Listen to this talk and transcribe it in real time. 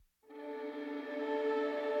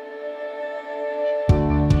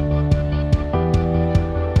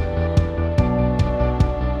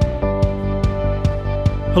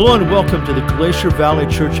Hello and welcome to the Glacier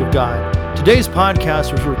Valley Church of God. Today's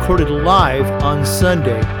podcast was recorded live on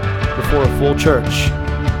Sunday before a full church.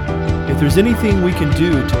 If there's anything we can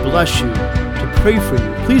do to bless you, to pray for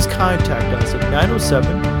you, please contact us at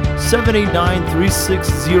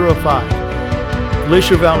 907-789-3605.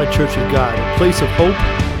 Glacier Valley Church of God, a place of hope,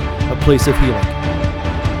 a place of healing.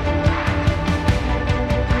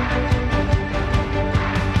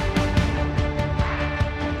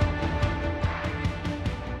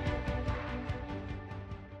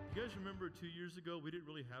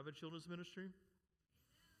 Children's ministry.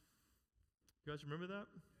 You guys remember that?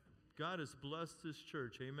 God has blessed this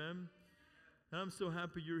church. Amen. And I'm so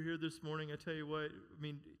happy you're here this morning. I tell you what, I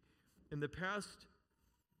mean, in the past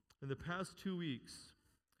 2 weeks,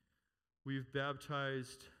 we've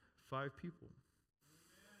baptized 5 people.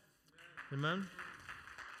 Amen.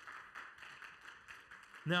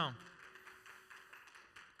 Now,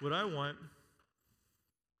 what I want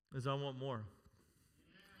is I want more.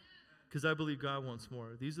 Because I believe God wants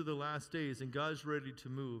more. These are the last days, and God's ready to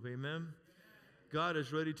move. Amen? God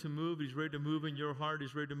is ready to move. He's ready to move in your heart.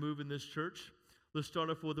 He's ready to move in this church. Let's start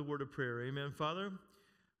off with a word of prayer. Amen. Father,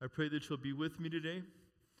 I pray that you'll be with me today.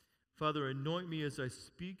 Father, anoint me as I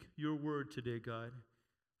speak your word today, God.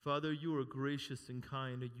 Father, you are gracious and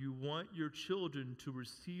kind, and you want your children to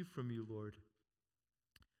receive from you, Lord.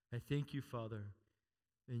 I thank you, Father,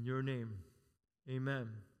 in your name. Amen.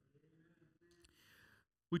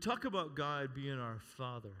 We talk about God being our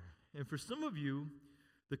Father. And for some of you,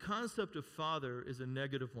 the concept of father is a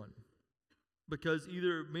negative one. Because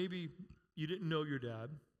either maybe you didn't know your dad,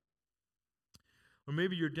 or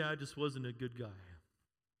maybe your dad just wasn't a good guy.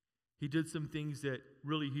 He did some things that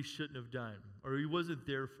really he shouldn't have done, or he wasn't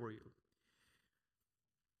there for you.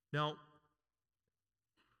 Now,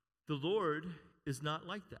 the Lord is not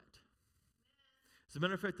like that. As a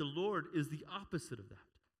matter of fact, the Lord is the opposite of that.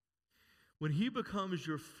 When he becomes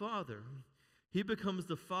your father, he becomes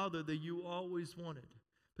the father that you always wanted.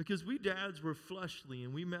 Because we dads were fleshly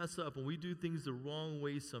and we mess up and we do things the wrong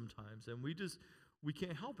way sometimes. And we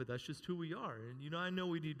can't help it. That's just who we are. And I know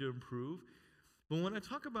we need to improve. But when I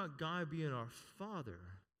talk about God being our father,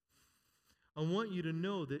 I want you to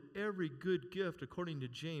know that every good gift, according to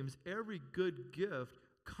James, every good gift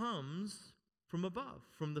comes from above,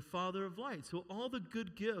 from the Father of light. So all the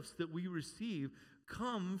good gifts that we receive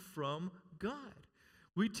come from God.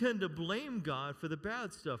 We tend to blame God for the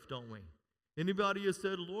bad stuff, don't we? Anybody has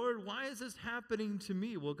said, Lord, why is this happening to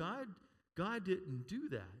me? Well, God didn't do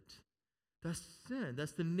that. That's sin.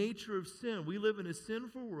 That's the nature of sin. We live in a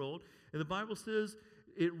sinful world, and the Bible says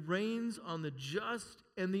it rains on the just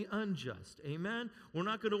and the unjust. Amen? We're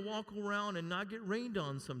not going to walk around and not get rained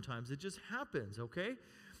on sometimes. It just happens, okay?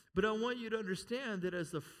 But I want you to understand that as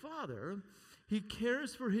the Father, he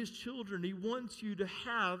cares for his children. He wants you to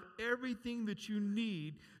have everything that you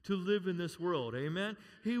need to live in this world. Amen?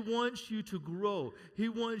 He wants you to grow. He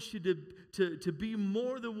wants you to be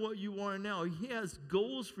more than what you are now. He has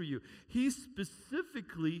goals for you. He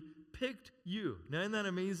specifically picked you. Now, isn't that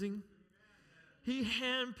amazing? He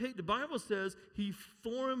handpicked. The Bible says he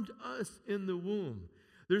formed us in the womb.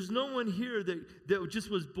 There's no one here that just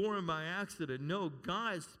was born by accident. No,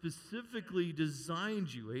 God specifically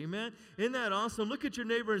designed you. Amen? Isn't that awesome? Look at your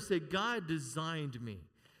neighbor and say, God designed me.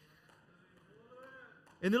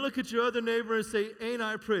 And then look at your other neighbor and say, ain't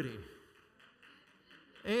I pretty?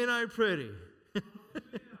 Ain't I pretty?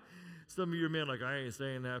 Some of you men are like, I ain't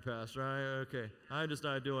saying that, Pastor. Okay, I'm just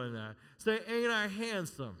not doing that. Say, ain't I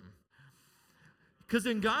handsome? Because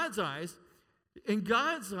in God's eyes,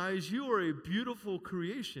 you are a beautiful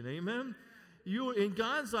creation. Amen? In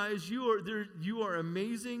God's eyes, you are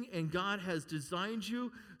amazing, and God has designed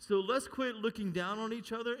you. So let's quit looking down on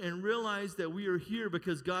each other and realize that we are here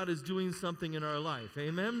because God is doing something in our life.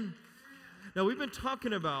 Amen? Now, we've been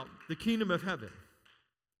talking about the kingdom of heaven.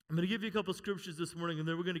 I'm going to give you a couple scriptures this morning, and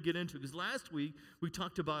then we're going to get into it. Because last week, we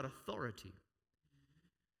talked about authority.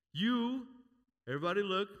 Everybody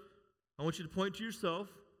look. I want you to point to yourself.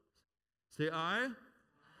 Say, I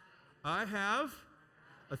have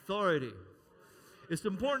authority. It's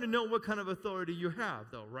important to know what kind of authority you have,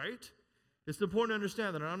 though, right? It's important to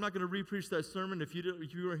understand that. And I'm not going to re-preach that sermon. If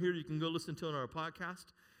you are here, you can go listen to it on our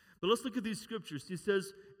podcast. But let's look at these scriptures. He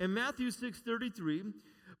says in Matthew 6:33,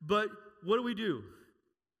 but what do?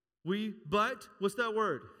 What's that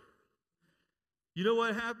word? You know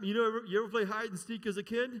what happened? You ever play hide and seek as a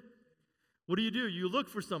kid? What do? You look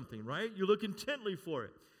for something, right? You look intently for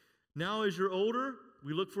it. Now, as you're older,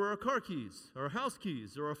 we look for our car keys, our house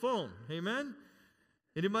keys, or our phone. Amen?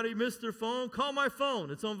 Anybody miss their phone? Call my phone.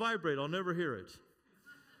 It's on vibrate. I'll never hear it.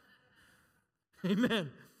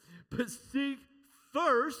 Amen. But seek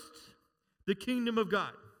first the kingdom of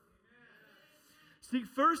God. Seek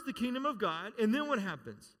first the kingdom of God, and then what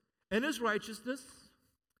happens? And his righteousness,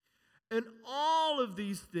 and all of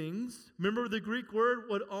these things. Remember the Greek word,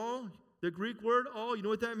 what all? The Greek word all, you know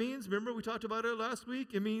what that means? Remember we talked about it last week?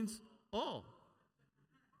 It means all.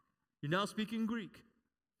 You're now speaking Greek.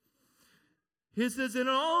 He says, and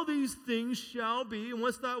all these things shall be, and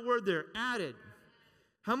what's that word there? Added.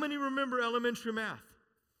 How many remember elementary math?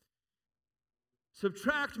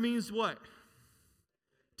 Subtract means what?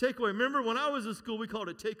 Takeaway. Remember when I was in school, we called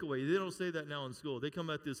it takeaway. They don't say that now in school. They come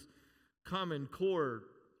at this common core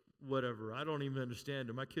whatever. I don't even understand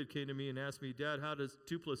it. My kid came to me and asked me, Dad, how does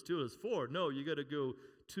 2 plus 2 is 4? No, you got to go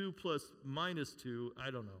 2 plus minus 2.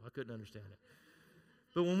 I don't know. I couldn't understand it.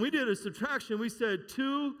 But when we did a subtraction, we said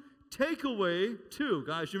 2 take away 2.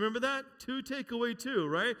 Guys, you remember that? 2 take away 2,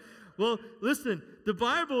 right? Well, listen, the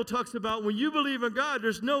Bible talks about when you believe in God,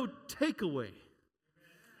 there's no takeaway.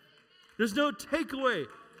 There's no takeaway.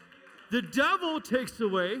 The devil takes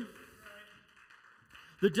away.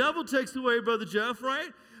 The devil takes away, Brother Jeff, right?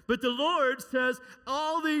 But the Lord says,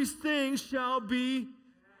 all these things shall be.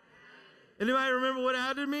 Anybody remember what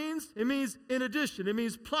added means? It means in addition. It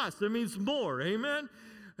means plus. It means more. Amen?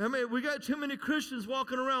 I mean, we got too many Christians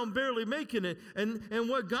walking around barely making it. And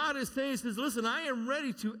what God is saying is, listen, I am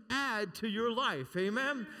ready to add to your life.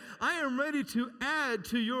 Amen? I am ready to add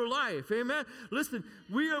to your life. Amen? Listen,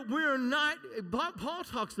 we are not, Paul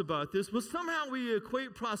talks about this, but somehow we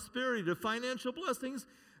equate prosperity to financial blessings.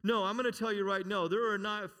 No, I'm going to tell you right now, there are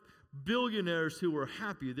not billionaires who are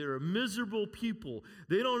happy. They're miserable people.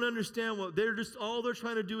 They don't understand what all they're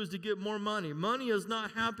trying to do is to get more money. Money is not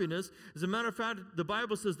happiness. As a matter of fact, the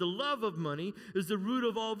Bible says the love of money is the root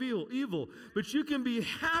of all evil. But you can be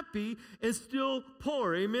happy and still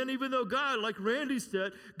poor. Amen. Even though God, like Randy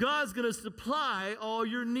said, God's going to supply all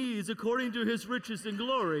your needs according to his riches and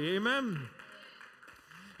glory. Amen.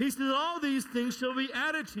 He says, all these things shall be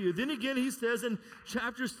added to you. Then again, he says in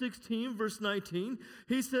chapter 16, verse 19,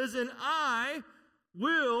 he says, and I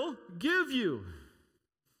will give you.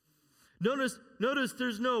 Notice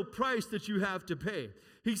there's no price that you have to pay.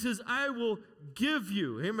 He says, I will give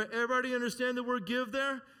you. Everybody understand the word give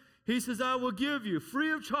there? He says, I will give you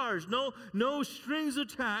free of charge, no strings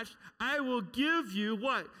attached. I will give you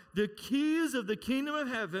what? The keys of the kingdom of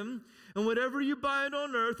heaven. And whatever you bind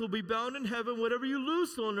on earth will be bound in heaven. Whatever you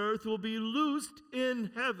loose on earth will be loosed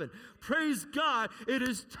in heaven. Praise God. It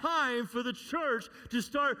is time for the church to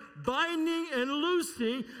start binding and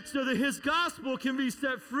loosing so that his gospel can be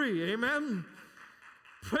set free. Amen.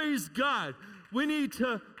 Praise God. We need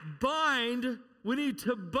to bind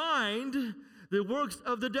the works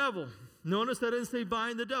of the devil. Notice I didn't say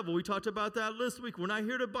bind the devil. We talked about that last week. We're not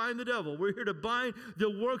here to bind the devil. We're here to bind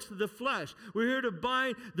the works of the flesh. We're here to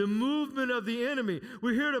bind the movement of the enemy.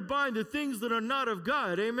 We're here to bind the things that are not of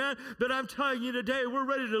God. Amen? But I'm telling you today, we're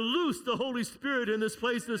ready to loose the Holy Spirit in this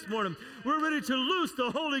place this morning. We're ready to loose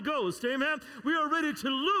the Holy Ghost. Amen? We are ready to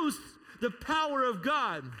loose the power of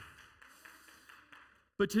God.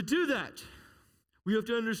 But to do that, we have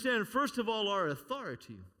to understand, first of all, our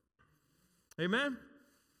authority. Amen?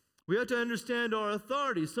 We have to understand our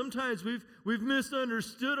authority. Sometimes we've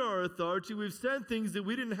misunderstood our authority. We've said things that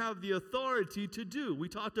we didn't have the authority to do. We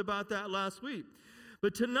talked about that last week.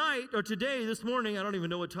 But tonight, or today, this morning, I don't even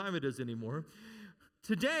know what time it is anymore.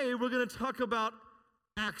 Today, we're going to talk about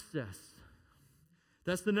access.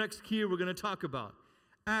 That's the next key we're going to talk about.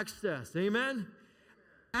 Access. Amen?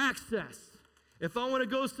 Access. If I want to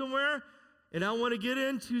go somewhere, and I want to get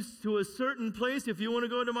into a certain place. If you want to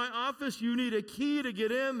go into my office, you need a key to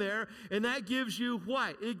get in there, and that gives you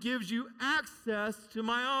what? It gives you access to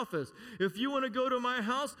my office. If you want to go to my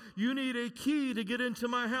house, you need a key to get into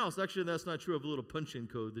my house. Actually, that's not true. I have a little punch-in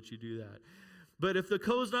code that you do that. But if the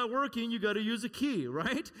code's not working, you got to use a key,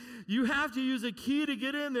 right? You have to use a key to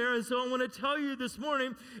get in there. And so I want to tell you this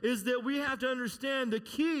morning is that we have to understand the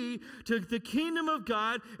key to the kingdom of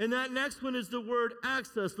God. And that next one is the word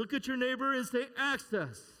access. Look at your neighbor and say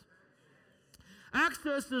access.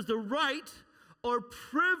 Access is the right or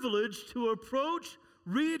privilege to approach,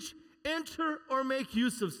 reach, enter, or make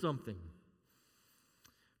use of something.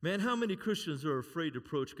 Man, how many Christians are afraid to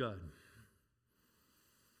approach God?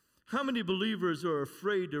 How many believers are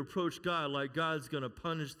afraid to approach God like God's going to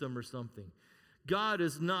punish them or something? God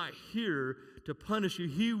is not here to punish you.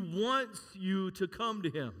 He wants you to come to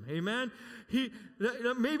him. Amen?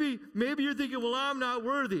 Maybe you're thinking, well, I'm not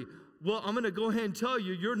worthy. Well, I'm going to go ahead and tell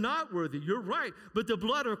you, you're not worthy. You're right. But the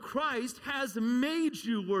blood of Christ has made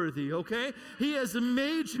you worthy, okay? He has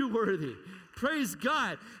made you worthy. Praise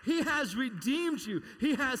God. He has redeemed you.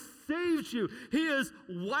 He has saved you. He has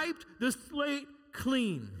wiped the slate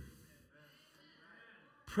clean.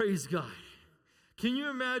 Praise God. Can you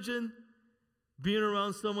imagine being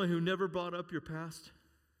around someone who never brought up your past?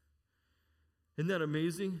 Isn't that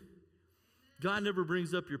amazing? God never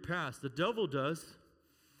brings up your past. The devil does.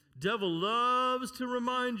 Devil loves to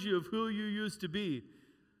remind you of who you used to be.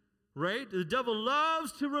 Right? The devil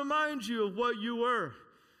loves to remind you of what you were.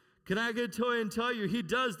 Can I get to you and tell you, he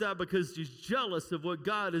does that because he's jealous of what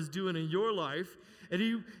God is doing in your life.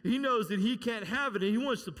 And he knows that he can't have it, and he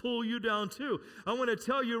wants to pull you down too. I want to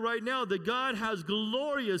tell you right now that God has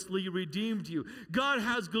gloriously redeemed you. God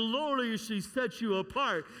has gloriously set you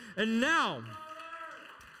apart. And now,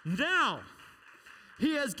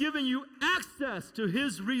 he has given you access to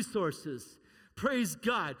his resources. Praise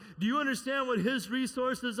God. Do you understand what his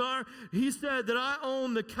resources are? He said that I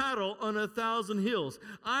own the cattle on 1,000 hills.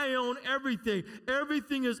 I own everything.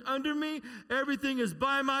 Everything is under me. Everything is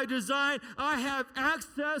by my design. I have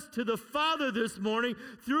access to the Father this morning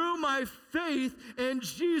through my faith in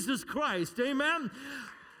Jesus Christ. Amen?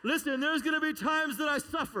 Listen, there's going to be times that I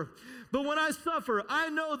suffer. But when I suffer, I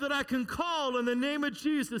know that I can call in the name of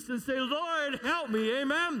Jesus and say, Lord, help me.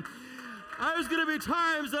 Amen? There's going to be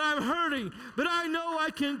times that I'm hurting, but I know I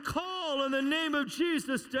can call in the name of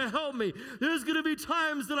Jesus to help me. There's going to be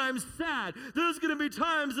times that I'm sad. There's going to be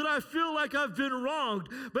times that I feel like I've been wronged,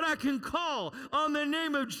 but I can call on the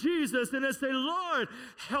name of Jesus and I say, Lord,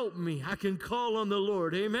 help me. I can call on the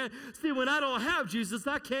Lord. Amen. See, when I don't have Jesus,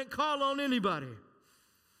 I can't call on anybody.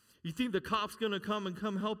 You think the cop's going to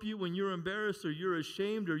come help you when you're embarrassed or you're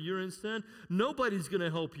ashamed or you're in sin? Nobody's going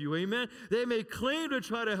to help you, amen? They may claim to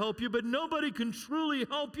try to help you, but nobody can truly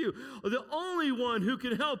help you. The only one who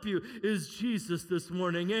can help you is Jesus this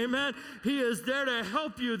morning, amen? He is there to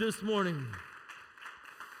help you this morning.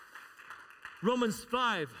 Romans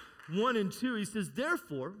 5, 1 and 2, he says,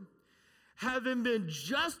 therefore, having been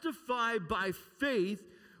justified by faith,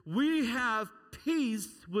 we have peace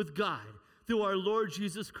with God. Through our Lord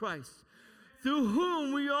Jesus Christ, through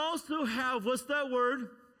whom we also have, what's that word?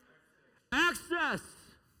 Access.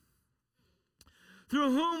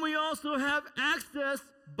 Through whom we also have access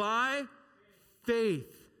by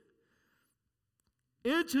faith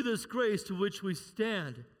into this grace to which we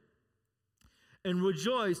stand and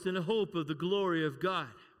rejoice in the hope of the glory of God.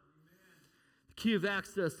 The key of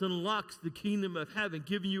access unlocks the kingdom of heaven,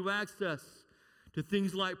 giving you access to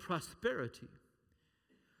things like prosperity,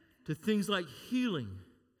 to things like healing,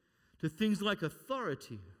 to things like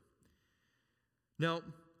authority. Now,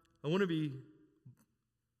 I want to be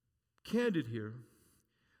candid here.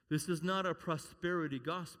 This is not a prosperity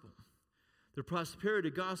gospel. The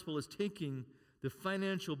prosperity gospel is taking the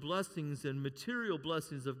financial blessings and material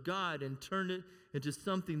blessings of God and turn it into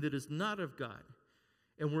something that is not of God.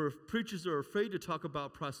 And where preachers are afraid to talk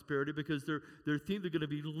about prosperity because they think they're going to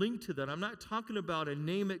be linked to that. I'm not talking about a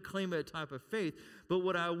name it, claim it type of faith. But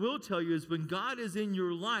what I will tell you is when God is in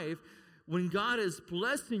your life, when God is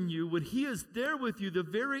blessing you, when he is there with you, the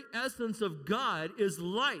very essence of God is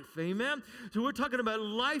life. Amen? So we're talking about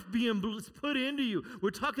life being put into you.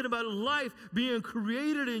 We're talking about life being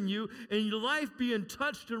created in you and life being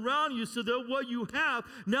touched around you so that what you have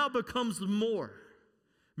now becomes more.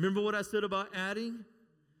 Remember what I said about adding?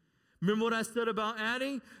 Remember what I said about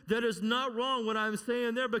adding? That is not wrong what I'm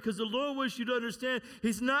saying there because the Lord wants you to understand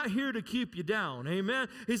he's not here to keep you down. Amen?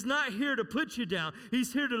 He's not here to put you down.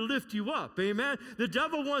 He's here to lift you up. Amen? The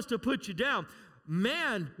devil wants to put you down.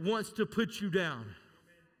 Man wants to put you down.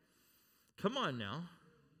 Come on now.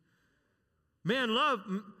 Man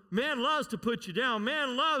loves to put you down.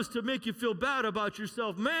 Man loves to make you feel bad about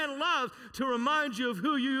yourself. Man loves to remind you of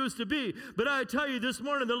who you used to be. But I tell you this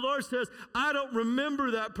morning, the Lord says, I don't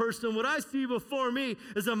remember that person. What I see before me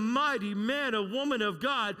is a mighty man, a woman of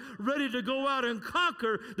God, ready to go out and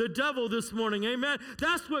conquer the devil this morning. Amen?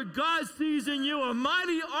 That's what God sees in you, a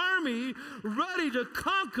mighty army ready to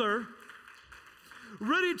conquer,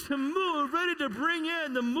 ready to move, ready to bring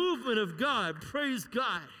in the movement of God. Praise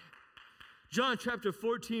God. John chapter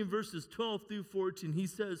 14, verses 12 through 14, he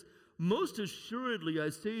says, most assuredly I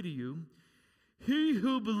say to you, he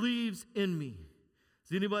who believes in me.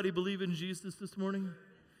 Does anybody believe in Jesus this morning?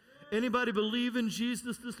 Anybody believe in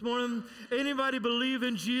Jesus this morning? Anybody believe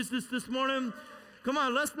in Jesus this morning? Come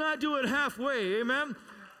on, let's not do it halfway, amen?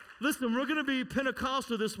 Listen, we're going to be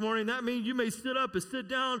Pentecostal this morning. That means you may sit up and sit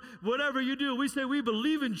down, whatever you do. We say we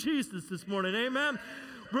believe in Jesus this morning, amen?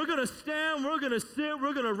 We're going to stand, we're going to sit,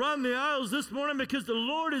 we're going to run the aisles this morning because the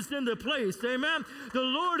Lord is in the place, amen? The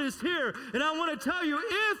Lord is here, and I want to tell you,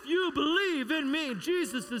 if you believe in me,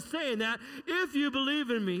 Jesus is saying that, if you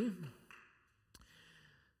believe in me,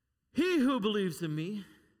 he who believes in me,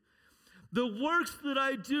 The works that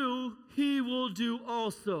I do, he will do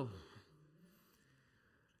also.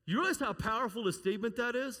 You realize how powerful a statement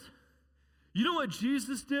that is? You know what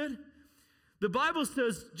Jesus did? The Bible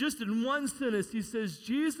says, just in one sentence, he says,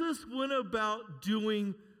 Jesus went about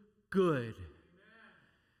doing good.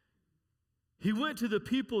 He went to the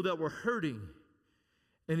people that were hurting,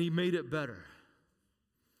 and he made it better.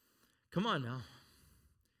 Come on now.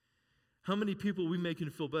 How many people we make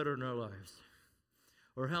feel better in our lives?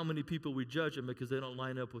 Or how many people we judge them because they don't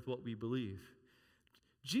line up with what we believe?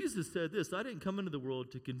 Jesus said this, I didn't come into the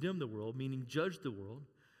world to condemn the world, meaning judge the world,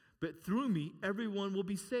 but through me, everyone will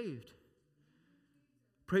be saved.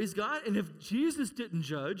 Praise God. And if Jesus didn't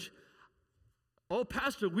judge, oh,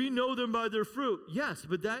 Pastor, we know them by their fruit. Yes,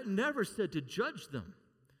 but that never said to judge them.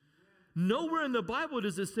 Nowhere in the Bible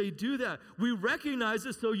does it say do that. We recognize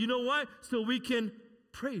it, so you know what? So we can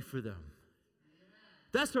pray for them.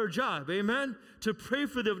 That's our job, amen? To pray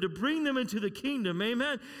for them, to bring them into the kingdom,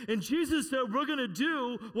 amen? And Jesus said we're going to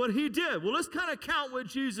do what he did. Well, let's kind of count what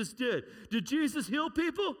Jesus did. Did Jesus heal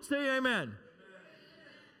people? Say amen.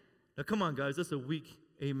 Now, come on, guys. That's a weak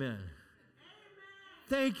amen.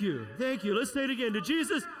 Thank you. Thank you. Let's say it again. Did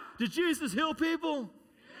Jesus heal people?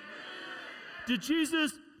 Did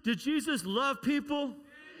Jesus love people?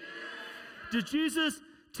 Did Jesus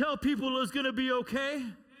tell people it was going to be okay?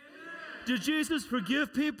 Did Jesus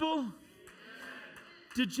forgive people?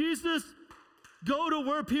 Did Jesus go to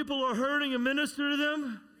where people are hurting and minister to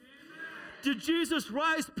them? Did Jesus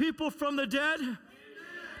rise people from the dead?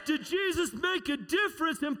 Did Jesus make a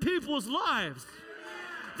difference in people's lives?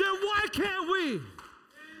 Then why can't we?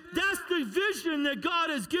 That's the vision that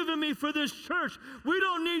God has given me for this church. We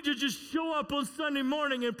don't need to just show up on Sunday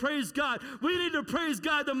morning and praise God. We need to praise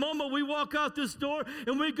God the moment we walk out this door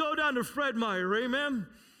and we go down to Fred Meyer. Amen?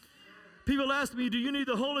 People ask me, do you need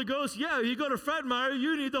the Holy Ghost? Yeah, you go to Fred Meyer,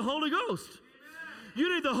 you need the Holy Ghost.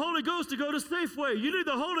 You need the Holy Ghost to go to Safeway. You need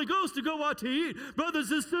the Holy Ghost to go out to eat.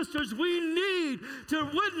 Brothers and sisters, we need to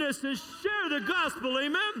witness and share the gospel,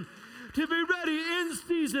 amen? To be ready in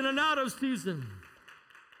season and out of season.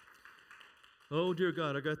 Oh, dear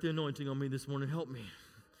God, I got the anointing on me this morning. Help me.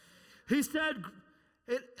 He said,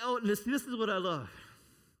 this is what I love,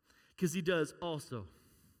 because he does also.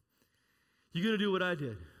 You're going to do what I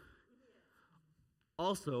did.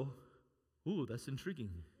 Also, ooh, that's intriguing.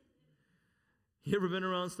 You ever been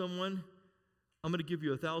around someone? I'm going to give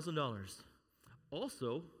you $1,000.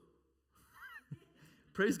 Also,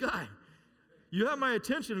 praise God. You have my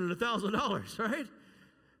attention and $1,000, right?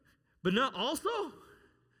 But not also?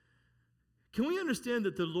 Can we understand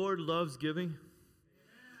that the Lord loves giving?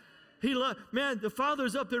 Man, the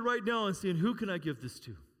Father's up there right now and saying, who can I give this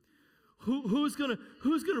to? Who's gonna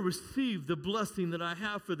receive the blessing that I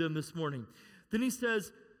have for them this morning? Then he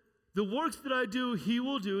says, the works that I do, he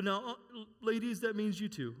will do. Now, ladies, that means you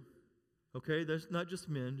too. Okay, that's not just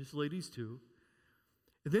men, just ladies too.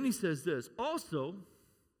 And then he says this, also,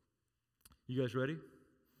 you guys ready?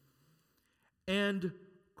 And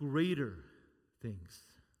greater things.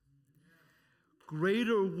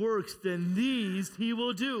 Greater works than these he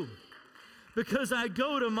will do, because I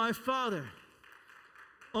go to my Father.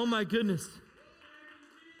 Oh my goodness.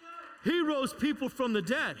 He rose people from the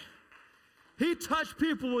dead. He touched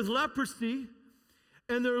people with leprosy,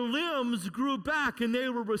 and their limbs grew back, and they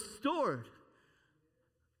were restored.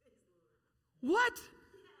 What?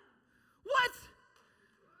 What?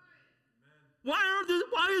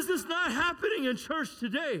 Why is this not happening in church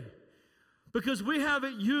today? Because we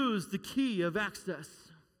haven't used the key of access.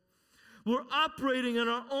 We're operating in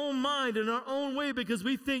our own mind, in our own way, because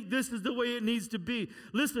we think this is the way it needs to be.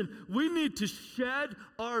 Listen, we need to shed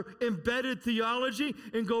our embedded theology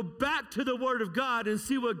and go back to the Word of God and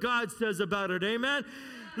see what God says about it. Amen?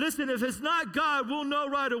 Listen, if it's not God, we'll know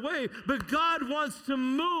right away. But God wants to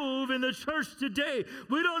move in the church today.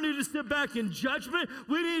 We don't need to sit back in judgment.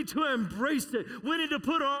 We need to embrace it. We need to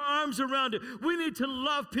put our arms around it. We need to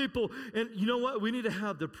love people. And you know what? We need to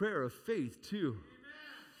have the prayer of faith too.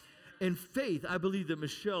 In faith, I believe that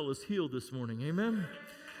Michelle is healed this morning. Amen?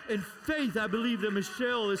 In faith, I believe that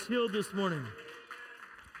Michelle is healed this morning.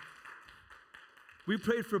 We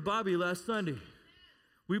prayed for Bobby last Sunday.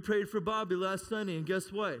 And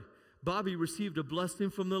guess what? Bobby received a blessing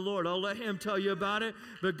from the Lord. I'll let him tell you about it.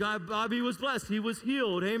 But Bobby was blessed. He was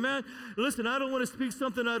healed. Amen? Listen, I don't want to speak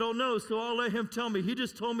something I don't know, so I'll let him tell me. He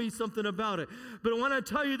just told me something about it. But I want to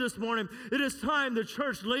tell you this morning, it is time the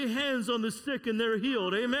church lay hands on the sick and they're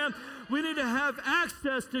healed. Amen? We need to have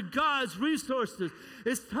access to God's resources.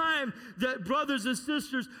 It's time that, brothers and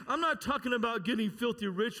sisters, I'm not talking about getting filthy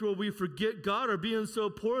rich where we forget God or being so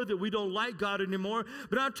poor that we don't like God anymore,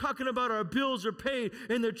 but I'm talking about our bills are paid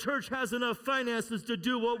and the church has enough finances to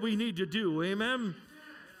do what we need to do. Amen?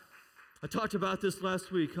 I talked about this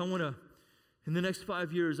last week. In the next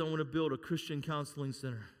 5 years, I want to build a Christian counseling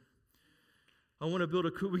center.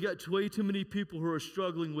 We got way too many people who are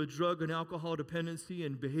struggling with drug and alcohol dependency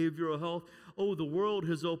and behavioral health. Oh, the world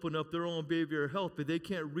has opened up their own behavioral health, but they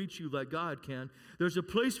can't reach you like God can. There's a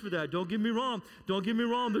place for that. Don't get me wrong.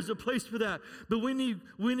 There's a place for that. But we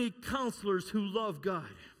need counselors who love God.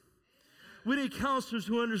 We need counselors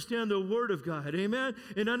who understand the Word of God, amen,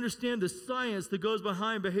 and understand the science that goes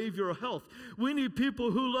behind behavioral health. We need people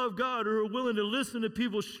who love God, who are willing to listen to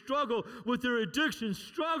people struggle with their addiction,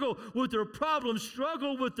 struggle with their problems,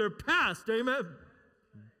 struggle with their past, amen.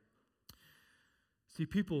 See,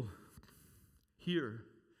 people here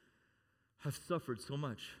have suffered so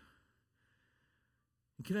much.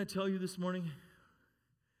 And can I tell you this morning?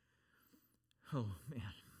 Oh, man.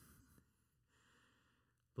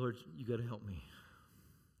 Lord, you got to help me.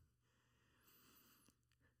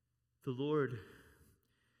 The Lord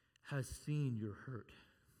has seen your hurt.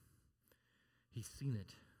 He's seen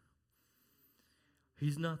it.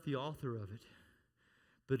 He's not the author of it,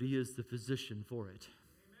 but He is the physician for it.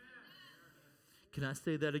 Can I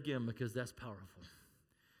say that again? Because that's powerful.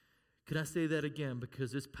 Can I say that again?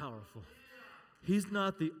 Because it's powerful. He's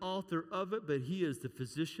not the author of it, but He is the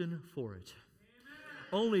physician for it.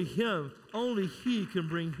 Only He can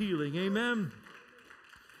bring healing. Amen.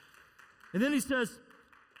 And then He says,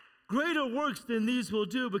 greater works than these will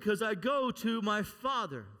do because I go to my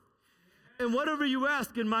Father. And whatever you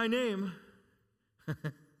ask in my name,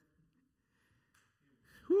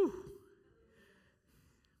 whew.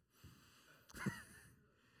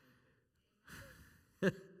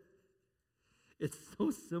 It's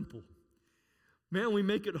so simple. Man, we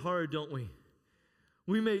make it hard, don't we?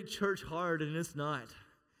 We make church hard, and it's not.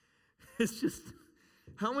 It's just,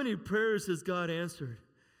 how many prayers has God answered?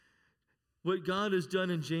 What God has done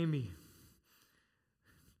in Jamie,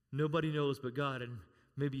 nobody knows but God and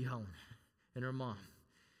maybe Helen and her mom.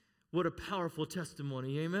 What a powerful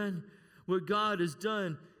testimony, amen? What God has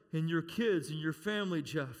done in your kids and your family,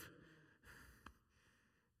 Jeff.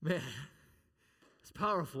 Man, it's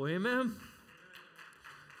powerful, amen?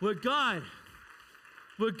 What God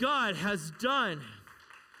has done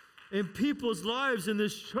in people's lives in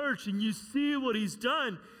this church, and you see what He's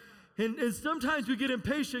done. And sometimes we get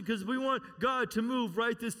impatient because we want God to move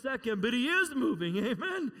right this second, but He is moving,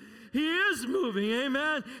 amen? He is moving,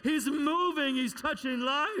 amen? He's moving, He's touching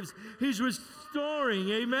lives, He's restoring,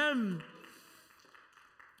 amen?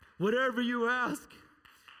 Whatever you ask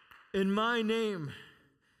in my name,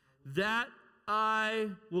 that I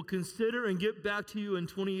will consider and get back to you in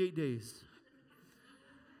 28 days.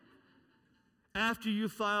 After you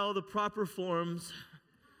file the proper forms,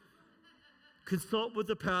 consult with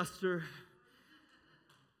the pastor,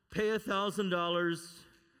 pay $1,000,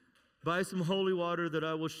 buy some holy water that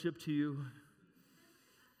I will ship to you.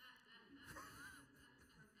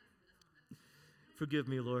 Forgive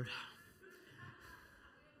me, Lord.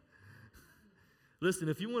 Listen,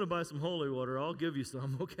 if you want to buy some holy water, I'll give you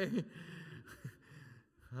some, okay?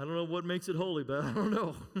 I don't know what makes it holy, but I don't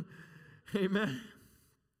know. Amen.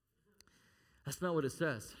 That's not what it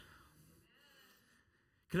says.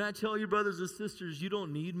 Can I tell you, brothers and sisters, you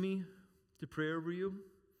don't need me to pray over you?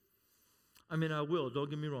 I mean, I will. Don't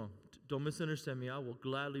get me wrong. Don't misunderstand me. I will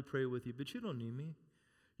gladly pray with you, but you don't need me.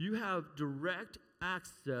 You have direct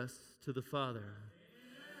access to the Father.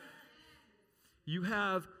 You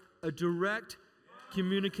have a direct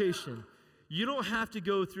communication. You don't have to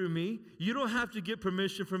go through me. You don't have to get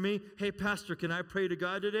permission from me. Hey, Pastor, can I pray to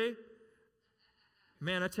God today?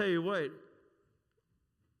 Man, I tell you what.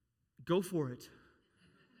 Go for it.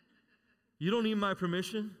 You don't need my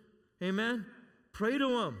permission. Amen? Pray to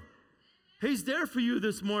Him. He's there for you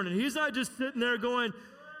this morning. He's not just sitting there going,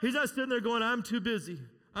 I'm too busy.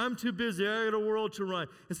 I'm too busy. I got a world to run.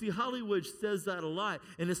 And see, Hollywood says that a lot,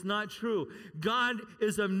 and it's not true. God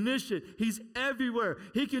is omniscient. He's everywhere.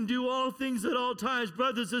 He can do all things at all times.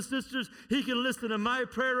 Brothers and sisters, He can listen to my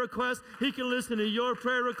prayer request. He can listen to your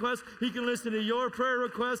prayer request. He can listen to your prayer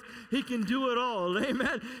request. He can do it all.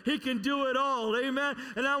 Amen. He can do it all. Amen.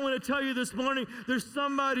 And I want to tell you this morning, there's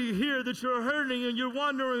somebody here that you're hurting and you're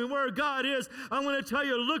wondering where God is. I want to tell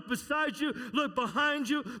you, look beside you, look behind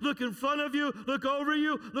you, look in front of you, look over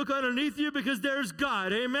you, look underneath you, because there's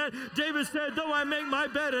God. Amen. David said, though I make my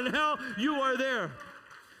bed in hell, you are there.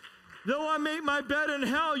 Though I make my bed in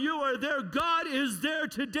hell, you are there. God is there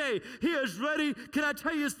today. He is ready. Can I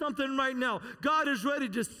tell you something right now? God is ready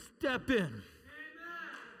to step in.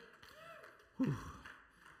 I'm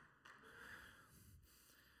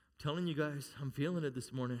telling you guys, I'm feeling it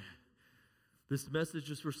this morning. This message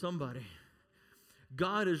is for somebody.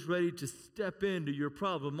 God is ready to step into your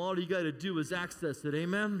problem. All you got to do is access it.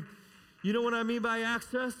 Amen? You know what I mean by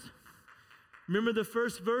access? Remember the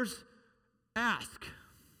first verse? Ask.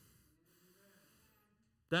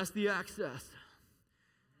 That's the access.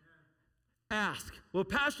 Ask. Well,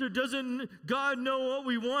 Pastor, doesn't God know what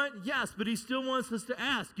we want? Yes, but he still wants us to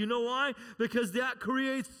ask. You know why? Because that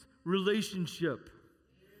creates relationship.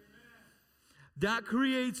 That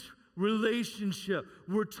creates relationship.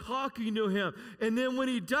 We're talking to him. And then when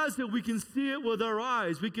he does it, we can see it with our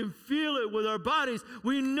eyes. We can feel it with our bodies.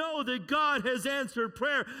 We know that God has answered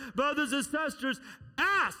prayer. Brothers and sisters,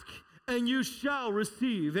 ask and you shall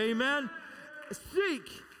receive. Amen? Seek,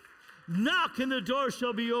 knock, and the door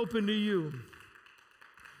shall be open to you.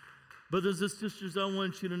 Brothers and sisters, I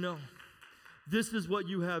want you to know this is what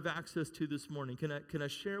you have access to this morning. Can I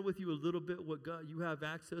share with you a little bit what God you have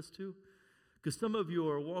access to? Because some of you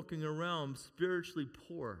are walking around spiritually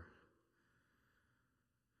poor.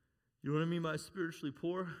 You know what I mean by spiritually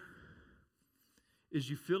poor? Is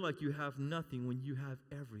you feel like you have nothing when you have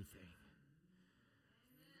everything.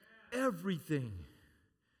 Everything.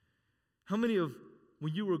 How many of,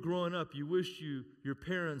 when you were growing up, you wished your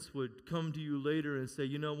parents would come to you later and say,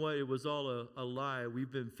 you know what, it was all a lie.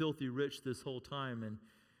 We've been filthy rich this whole time,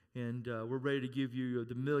 and we're ready to give you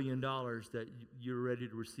the $1 million that you're ready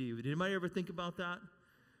to receive. Did anybody ever think about that?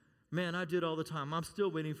 Man, I did all the time. I'm still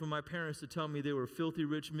waiting for my parents to tell me they were filthy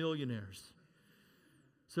rich millionaires.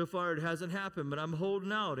 So far, it hasn't happened, but I'm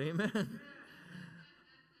holding out. Amen.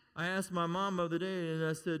 I asked my mom the other day, and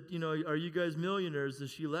I said, you know, are you guys millionaires? And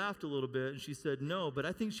she laughed a little bit, and she said, no, but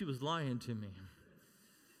I think she was lying to me.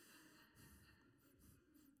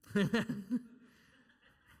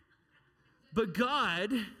 But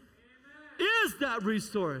God is that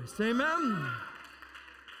resource. Amen?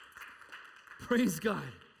 Praise God.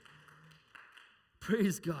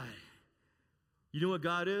 Praise God. You know what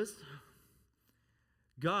God is?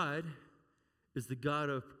 God is the God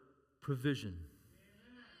of provision.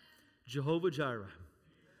 Jehovah Jireh,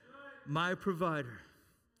 my provider.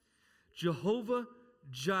 Jehovah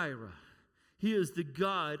Jireh. He is the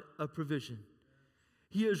God of provision.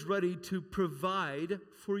 He is ready to provide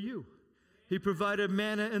for you. He provided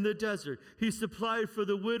manna in the desert. He supplied for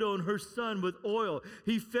the widow and her son with oil.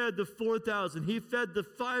 He fed the 4,000. He fed the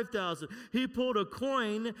 5,000. He pulled a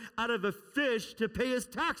coin out of a fish to pay his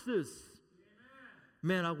taxes.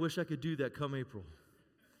 Amen. Man, I wish I could do that come April.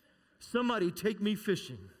 Somebody take me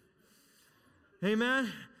fishing.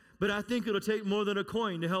 Amen? But I think it'll take more than a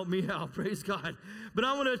coin to help me out. Praise God. But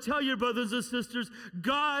I want to tell you, brothers and sisters,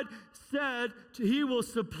 God said he will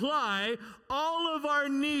supply all of our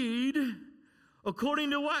need according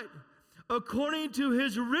to what? According to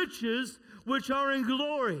his riches, which are in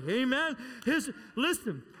glory. Amen?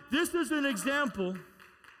 Listen, this is an example.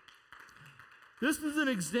 This is an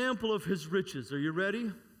example of his riches. Are you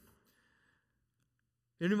ready?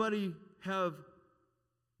 Anybody have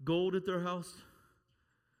gold at their house?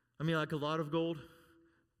 I mean, like a lot of gold?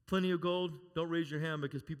 Plenty of gold? Don't raise your hand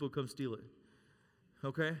because people come steal it.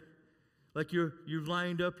 Okay? Like you've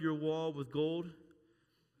lined up your wall with gold,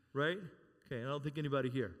 right? Okay, I don't think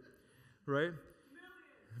anybody here, right?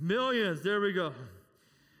 Millions, there we go.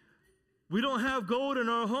 We don't have gold in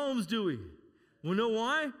our homes, do we? We know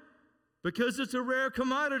why? Because it's a rare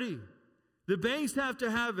commodity. The banks have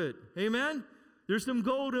to have it. Amen? There's some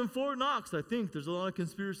gold in Fort Knox, I think. There's a lot of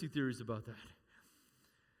conspiracy theories about that.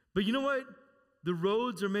 But you know what the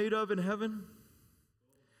roads are made of in heaven?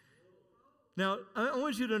 Now, I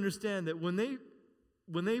want you to understand that when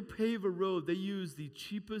they pave a road, they use the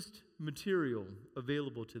cheapest material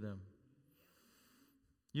available to them.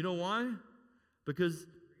 You know why? Because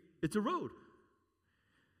it's a road.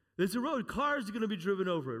 It's a road. Cars are going to be driven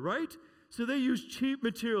over it, right? So they use cheap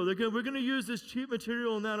material. We're going to use this cheap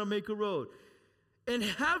material and that'll make a road. In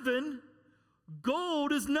heaven,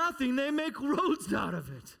 gold is nothing. They make roads out of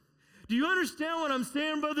it. Do you understand what I'm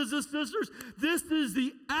saying, brothers and sisters? This is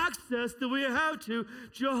the access that we have to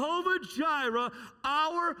Jehovah Jireh,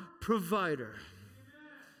 our provider.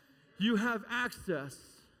 Amen. You have access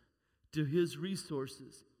to his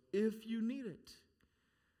resources if you need it.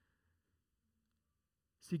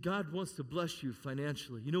 See, God wants to bless you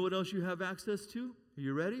financially. You know what else you have access to? Are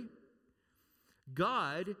you ready?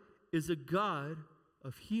 God is a God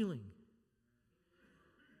of healing.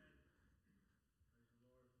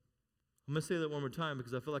 I'm going to say that one more time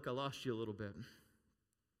because I feel like I lost you a little bit.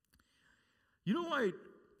 You know why,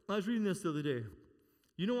 I was reading this the other day.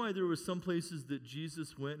 You know why there were some places that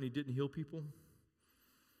Jesus went and he didn't heal people?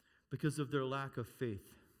 Because of their lack of faith.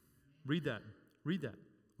 Read that,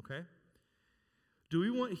 okay? Do we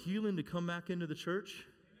want healing to come back into the church?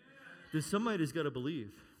 Then somebody's got to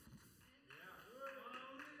believe.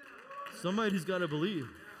 Somebody's got to believe.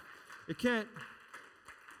 It can't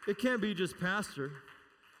be just pastor.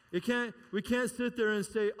 We can't sit there and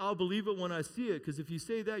say, I'll believe it when I see it, because if you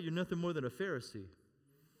say that, you're nothing more than a Pharisee.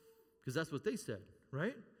 Because that's what they said,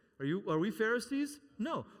 right? Are we Pharisees?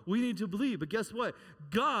 No, we need to believe. But guess what?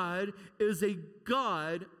 God is a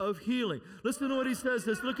God of healing. Listen to what he says.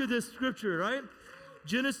 Let's look at this scripture, right?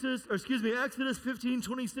 Exodus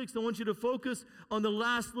 15:26. I want you to focus on the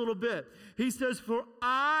last little bit. He says, for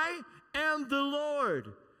I am the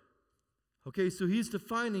Lord. Okay, so he's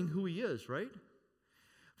defining who he is, right?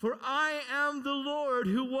 For I am the Lord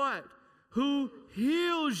who what? Who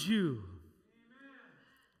heals you.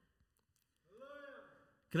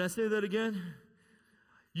 Can I say that again?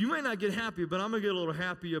 You may not get happy, but I'm going to get a little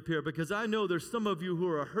happy up here because I know there's some of you who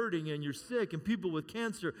are hurting and you're sick, and people with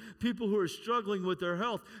cancer, people who are struggling with their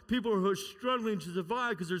health, people who are struggling to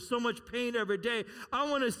survive because there's so much pain every day. I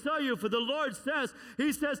want to tell you, for the Lord says,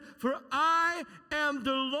 he says, for I am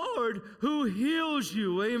the Lord who heals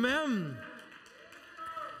you. Amen.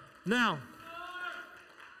 Now,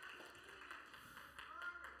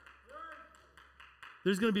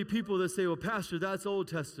 there's going to be people that say, well, Pastor, that's Old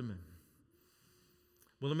Testament.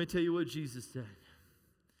 Well, let me tell you what Jesus said.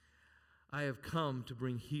 I have come to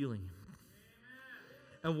bring healing.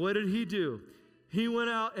 And what did he do? He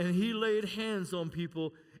went out and he laid hands on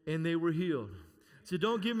people and they were healed. So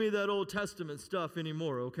don't give me that Old Testament stuff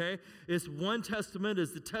anymore, okay? It's one testament.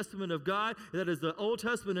 It's the testament of God. That is the Old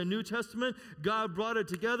Testament and New Testament. God brought it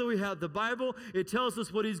together. We have the Bible. It tells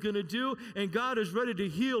us what he's going to do, and God is ready to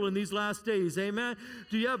heal in these last days, amen?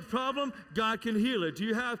 Do you have a problem? God can heal it. Do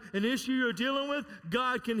you have an issue you're dealing with?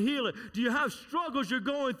 God can heal it. Do you have struggles you're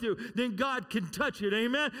going through? Then God can touch it,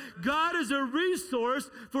 amen? God is a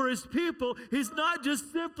resource for his people. He's not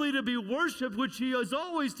just simply to be worshiped, which he is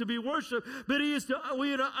always to be worshiped, but he is we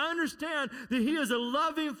need to understand that he is a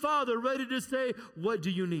loving Father ready to say, what do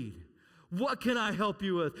you need? What can I help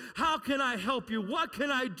you with? How can I help you? What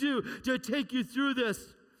can I do to take you through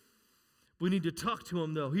this? We need to talk to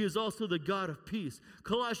him, though. He is also the God of peace.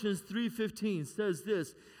 Colossians 3:15 says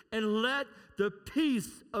this, and let the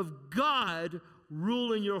peace of God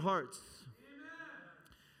rule in your hearts.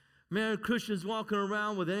 Amen. Man, Christians walking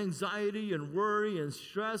around with anxiety and worry and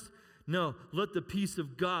stress. No, let the peace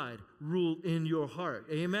of God rule in your heart.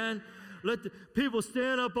 Amen? Let the people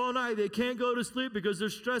stand up all night. They can't go to sleep because they're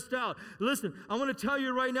stressed out. Listen, I want to tell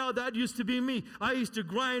you right now, that used to be me. I used to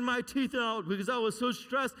grind my teeth out because I was so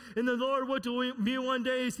stressed. And the Lord went to me one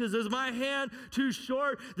day. He says, is my hand too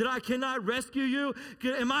short that I cannot rescue you?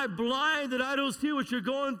 Am I blind that I don't see what you're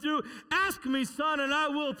going through? Ask me, son, and I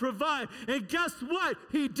will provide. And guess what?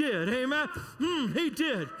 He did. Amen? He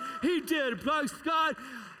did. He did. Praise God.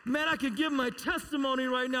 Man, I can give my testimony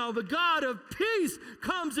right now. The God of peace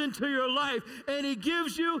comes into your life, and he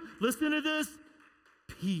gives you, listen to this,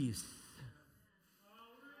 peace.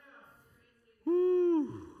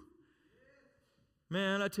 Woo.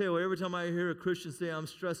 Man, I tell you what, every time I hear a Christian say, I'm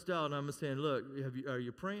stressed out, and I'm saying, look, are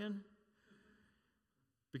you praying?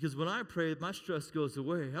 Because when I pray, my stress goes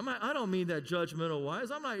away. I don't mean that judgmental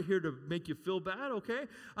wise. I'm not here to make you feel bad, okay?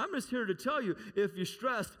 I'm just here to tell you, if you're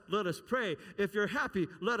stressed, let us pray. If you're happy,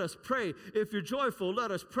 let us pray. If you're joyful,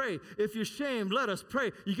 let us pray. If you're shamed, let us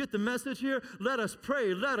pray. You get the message here? Let us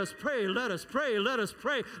pray, let us pray, let us pray, let us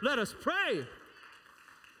pray, let us pray.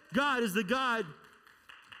 God is the God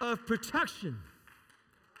of protection.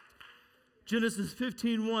 Genesis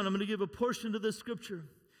 15:1. I'm going to give a portion to this scripture.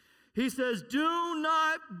 He says, do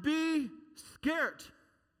not be scared. Amen.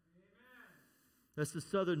 That's the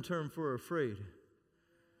southern term for afraid.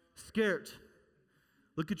 Scared.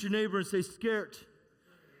 Look at your neighbor and say, scared.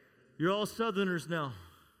 You're all southerners now.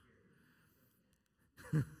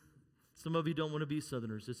 Some of you don't want to be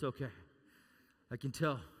southerners. It's okay. I can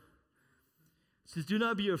tell. It says, do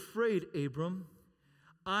not be afraid, Abram.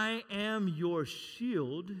 I am your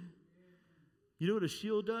shield. You know what a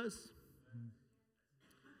shield does?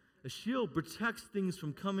 A shield protects things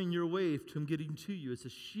from coming your way, from getting to you. It's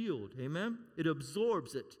a shield, amen? It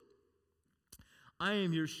absorbs it. I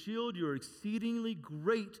am your shield, your exceedingly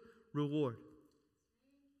great reward.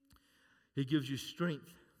 He gives you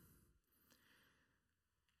strength.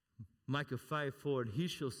 Micah 5:4, he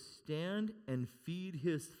shall stand and feed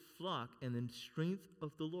his flock in the strength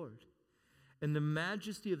of the Lord. and the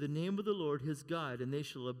majesty of the name of the Lord his God, and they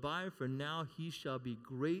shall abide, for now he shall be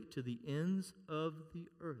great to the ends of the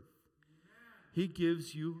earth. Amen. He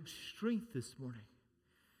gives you strength this morning.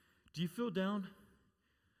 Do you feel down?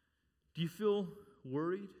 Do you feel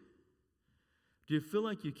worried? Do you feel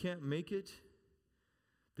like you can't make it?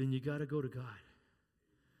 Then you got to go to God.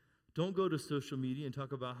 Don't go to social media and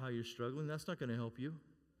talk about how you're struggling. That's not going to help you.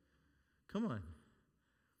 Come on.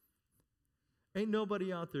 Ain't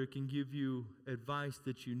nobody out there can give you advice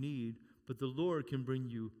that you need, but the Lord can bring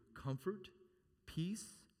you comfort, peace,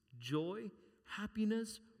 joy,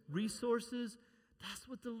 happiness, resources. That's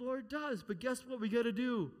what the Lord does. But guess what we got to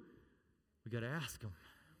do? We got to ask him.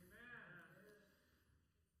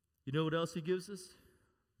 You know what else he gives us?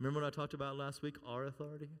 Remember what I talked about last week? Our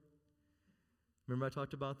authority. Remember I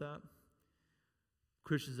talked about that?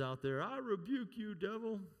 Christians out there, I rebuke you,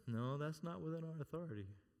 devil. No, that's not within our authority.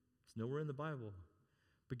 It's nowhere in the Bible.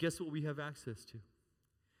 But guess what we have access to?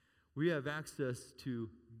 We have access to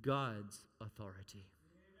God's authority.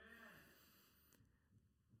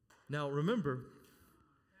 Now remember,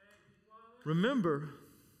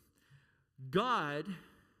 God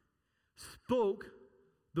spoke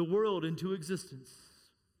the world into existence.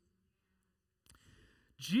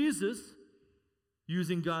 Jesus,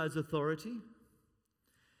 using God's authority,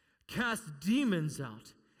 cast demons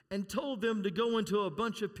out and told them to go into a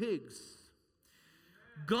bunch of pigs.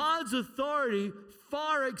 God's authority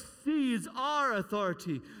far exceeds our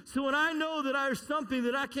authority. So when I know that there's something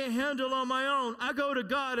that I can't handle on my own, I go to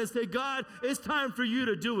God and say, God, it's time for you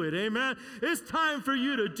to do it. Amen? It's time for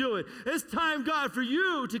you to do it. It's time, God, for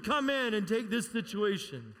you to come in and take this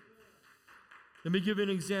situation. Let me give you an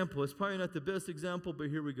example. It's probably not the best example, but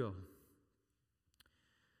here we go.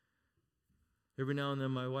 Every now and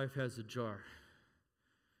then my wife has a jar.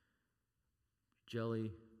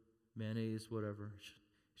 Jelly, mayonnaise, whatever.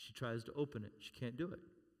 She tries to open it. She can't do it.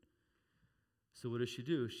 So what does she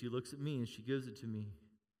do? She looks at me and she gives it to me.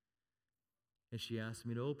 And she asks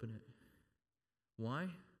me to open it. Why?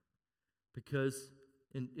 Because,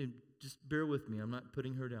 and just bear with me, I'm not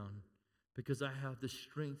putting her down. Because I have the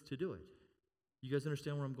strength to do it. You guys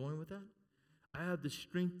understand where I'm going with that? I have the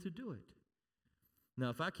strength to do it. Now,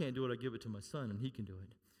 if I can't do it, I give it to my son and he can do it.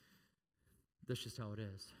 That's just how it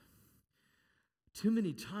is. Too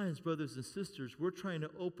many times, brothers and sisters, we're trying to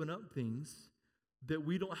open up things that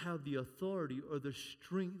we don't have the authority or the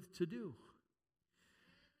strength to do.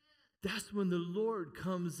 That's when the Lord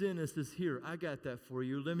comes in and says, here, I got that for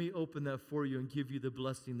you. Let me open that for you and give you the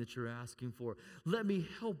blessing that you're asking for. Let me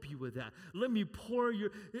help you with that. Let me pour your...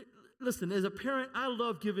 Listen, as a parent, I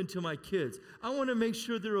love giving to my kids. I want to make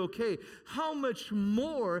sure they're okay. How much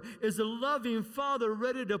more is a loving father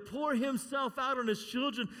ready to pour himself out on his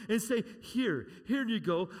children and say, here you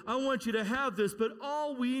go. I want you to have this, but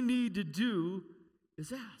all we need to do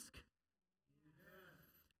is ask.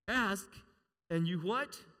 Ask, and you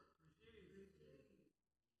what?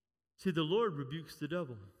 See, the Lord rebukes the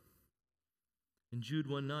devil. In Jude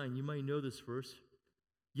 1:9, you might know this verse.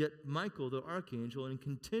 Yet Michael, the archangel, in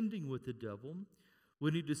contending with the devil,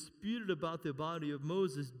 when he disputed about the body of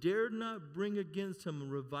Moses, dared not bring against him a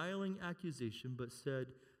reviling accusation, but said,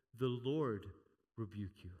 the Lord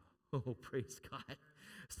rebuke you. Oh, praise God.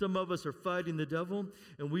 Some of us are fighting the devil,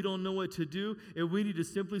 and we don't know what to do, and we need to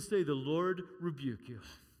simply say, the Lord rebuke you.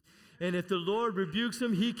 And if the Lord rebukes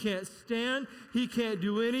him, he can't stand. He can't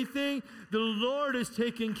do anything. The Lord is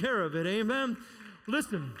taking care of it. Amen?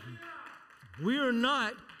 Listen. We are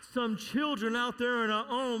not some children out there in our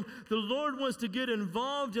own. The Lord wants to get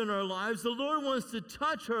involved in our lives. The Lord wants to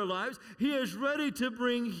touch our lives. He is ready to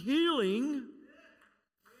bring healing. Amen.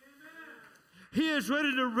 He is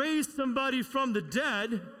ready to raise somebody from the dead.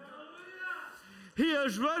 Hallelujah. He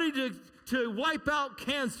is ready to wipe out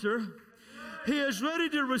cancer. He is ready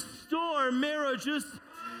to restore marriages.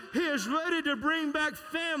 He is ready to bring back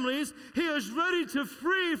families. He is ready to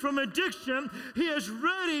free from addiction. He is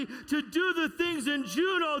ready to do the things in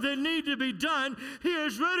Juneau that need to be done. He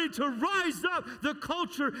is ready to rise up the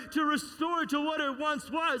culture to restore it to what it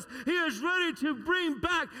once was. He is ready to bring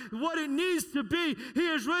back what it needs to be. He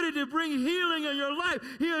is ready to bring healing in your life.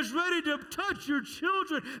 He is ready to touch your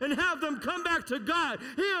children and have them come back to God.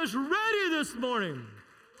 He is ready this morning.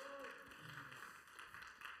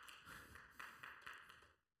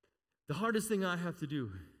 The hardest thing I have to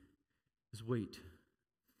do is wait.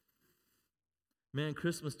 Man,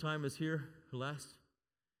 Christmas time is here, alas,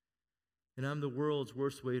 and I'm the world's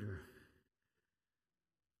worst waiter.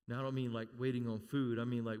 Now, I don't mean like waiting on food. I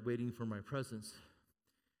mean like waiting for my presents.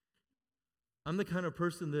 I'm the kind of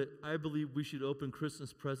person that I believe we should open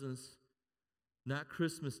Christmas presents not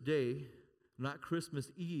Christmas Day, not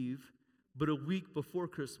Christmas Eve, but a week before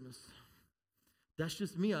Christmas. That's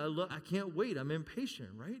just me. I can't wait. I'm impatient,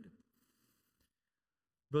 right?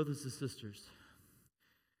 Brothers and sisters,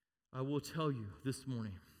 I will tell you this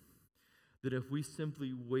morning that if we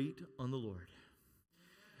simply wait on the Lord,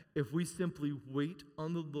 if we simply wait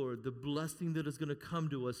on the Lord, the blessing that is going to come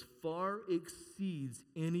to us far exceeds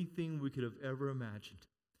anything we could have ever imagined.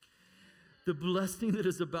 The blessing that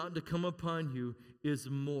is about to come upon you is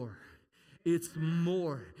more. It's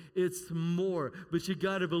more. It's more. But you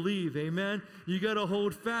got to believe, amen? You got to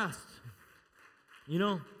hold fast. You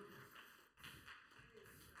know,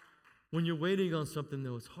 when you're waiting on something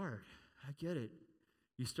that was hard, I get it.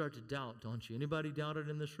 You start to doubt, don't you? Anybody doubted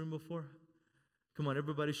in this room before? Come on,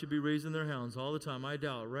 everybody should be raising their hands all the time. I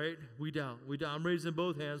doubt, right? We doubt. We doubt. I'm raising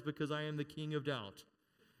both hands because I am the king of doubt.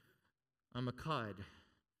 I'm a Akkad,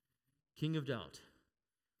 king of doubt.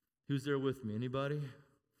 Who's there with me? Anybody?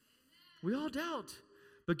 We all doubt.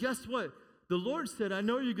 But guess what? The Lord said, I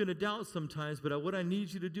know you're going to doubt sometimes, but what I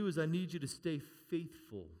need you to do is I need you to stay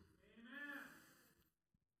faithful. Amen.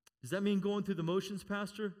 Does that mean going through the motions,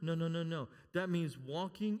 Pastor? No. That means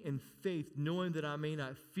walking in faith, knowing that I may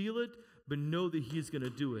not feel it, but know that He's going to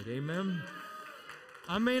do it. Amen?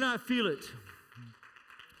 I may not feel it.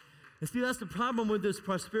 And see, that's the problem with this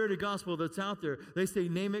prosperity gospel that's out there. They say,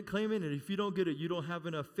 name it, claim it, and if you don't get it, you don't have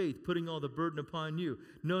enough faith, putting all the burden upon you.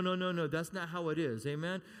 No. That's not how it is.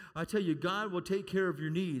 Amen? I tell you, God will take care of your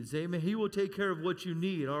needs. Amen? He will take care of what you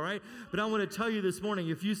need, all right? But I want to tell you this morning,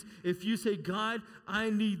 if you say, God, I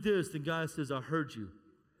need this, then God says, I heard you.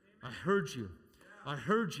 I heard you. I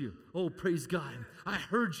heard you. Oh, praise God. I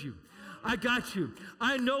heard you. I got you.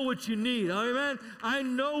 I know what you need. Amen? I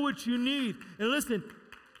know what you need. And listen,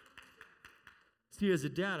 see, as a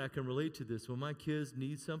dad, I can relate to this. When my kids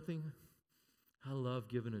need something, I love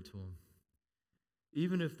giving it to them,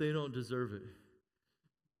 even if they don't deserve it.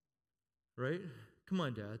 Right? Come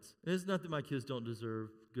on, dads. And it's not that my kids don't deserve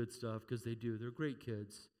good stuff, because they do. They're great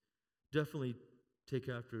kids. Definitely take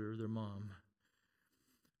after their mom.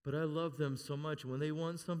 But I love them so much. When they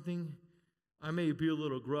want something, I may be a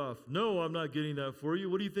little gruff. No, I'm not getting that for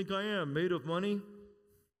you. What do you think I am, made of money?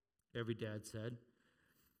 Every dad said.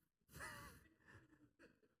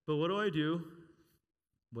 But what do I do?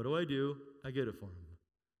 I get it for them.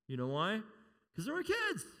 You know why? Because they're my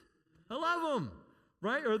kids. I love them.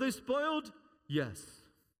 Right? Are they spoiled? Yes.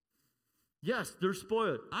 Yes, they're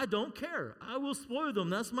spoiled. I don't care. I will spoil them.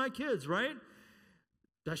 That's my kids, right?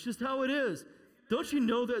 That's just how it is. Don't you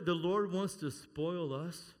know that the Lord wants to spoil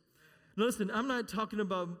us? Listen, I'm not talking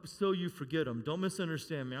about so you forget Him. Don't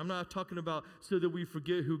misunderstand me. I'm not talking about so that we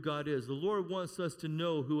forget who God is. The Lord wants us to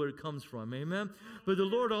know who it comes from. Amen? But the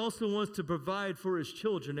Lord also wants to provide for His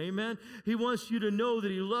children. Amen? He wants you to know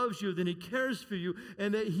that He loves you, that He cares for you,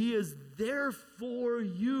 and that He is there for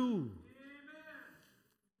you. Amen.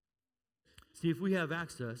 See, if we have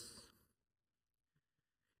access,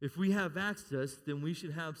 then we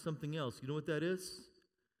should have something else. You know what that is?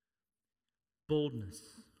 Boldness.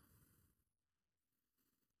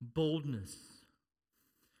 Boldness.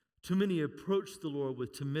 Too many approach the Lord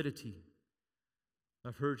with timidity.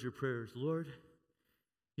 I've heard your prayers. Lord,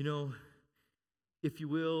 you know, if you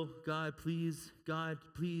will, God, please,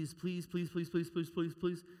 please.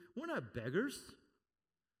 We're not beggars.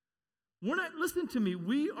 Listen to me,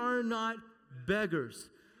 we are not beggars.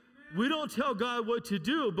 We don't tell God what to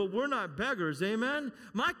do, but we're not beggars, amen?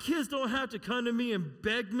 My kids don't have to come to me and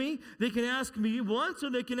beg me. They can ask me once or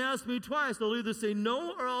they can ask me twice. They'll either say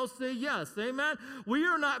no or I'll say yes, amen? We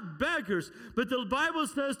are not beggars, but the Bible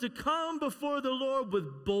says to come before the Lord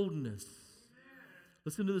with boldness. Amen.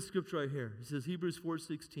 Listen to the scripture right here. It says, Hebrews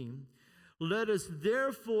 4:16, let us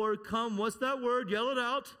therefore come, what's that word? Yell it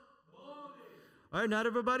out. Boldly. All right, not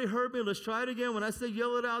everybody heard me. Let's try it again. When I say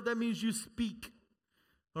yell it out, that means you speak.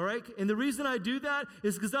 All right? And the reason I do that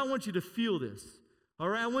is because I want you to feel this. All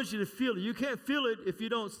right? I want you to feel it. You can't feel it if you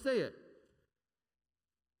don't say it.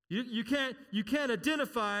 You can't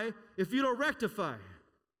identify if you don't rectify.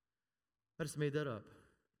 I just made that up.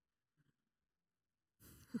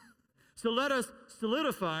 So let us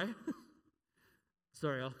solidify.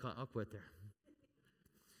 Sorry, I'll quit there.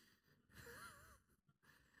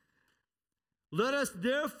 Let us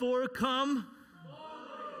therefore come.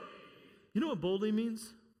 You know what boldly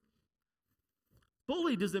means?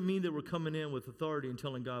 Boldly doesn't mean that we're coming in with authority and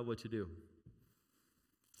telling God what to do.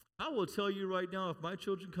 I will tell you right now, if my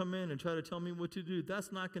children come in and try to tell me what to do, that's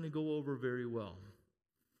not going to go over very well.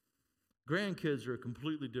 Grandkids are a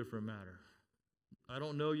completely different matter. I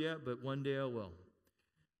don't know yet, but one day I will.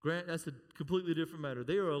 That's a completely different matter.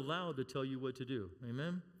 They are allowed to tell you what to do.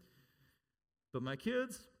 Amen? But my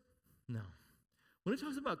kids, no. When it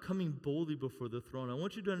talks about coming boldly before the throne, I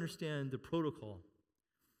want you to understand the protocol.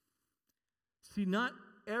 See, not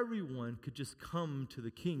everyone could just come to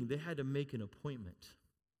the king. They had to make an appointment.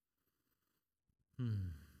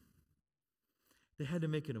 They had to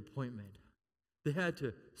make an appointment. They had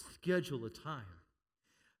to schedule a time.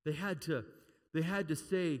 They had to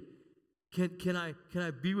say, can I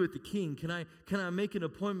be with the king? Can I make an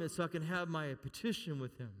appointment so I can have my petition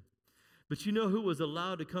with him? But you know who was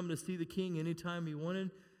allowed to come to see the king anytime he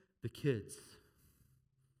wanted? The kids.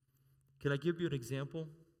 Can I give you an example?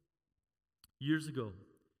 Years ago,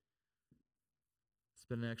 it's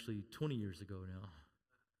been actually 20 years ago now.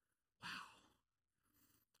 Wow.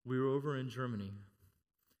 We were over in Germany,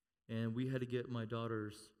 and we had to get my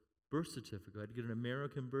daughter's birth certificate. I had to get an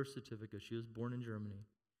American birth certificate. She was born in Germany.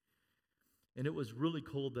 And it was really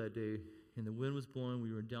cold that day, and the wind was blowing.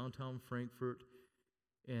 We were in downtown Frankfurt,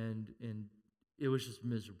 and it was just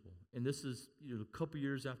miserable. And this is a couple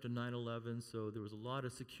years after 9/11, so there was a lot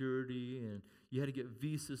of security, and you had to get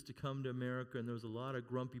visas to come to America, and there was a lot of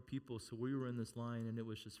grumpy people. So we were in this line, and it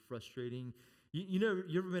was just frustrating. You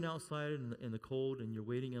ever been outside in the cold, and you're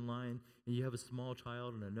waiting in line, and you have a small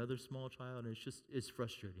child and another small child, and it's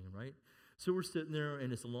frustrating, right? So we're sitting there,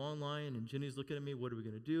 and it's a long line, and Jenny's looking at me, what are we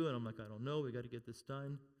going to do? And I'm like, I don't know, we got to get this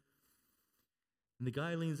done. And the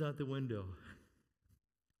guy leans out the window.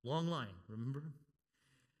 Long line, remember?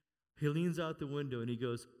 He leans out the window, and he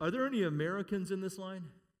goes, are there any Americans in this line?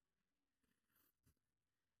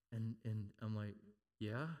 And I'm like,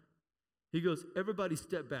 yeah. He goes, everybody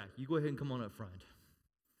step back. You go ahead and come on up front.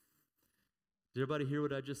 Did everybody hear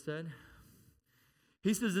what I just said?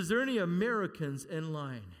 He says, is there any Americans in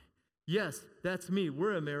line? Yes, that's me.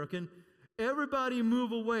 We're American. Everybody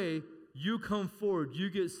move away. You come forward. You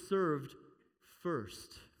get served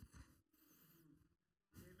first.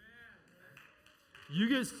 Amen. You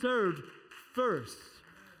get served first.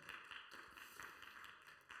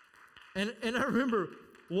 And I remember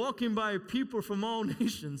walking by people from all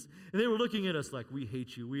nations, and they were looking at us like, we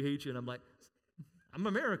hate you, we hate you. And I'm like, I'm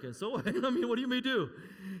American, so what? I mean, what do you mean do?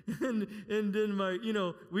 And then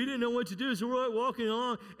we didn't know what to do, so we're walking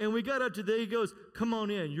along, and we got up to there. He goes, come on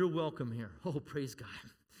in, you're welcome here. Oh, praise God.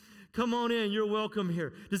 Come on in, you're welcome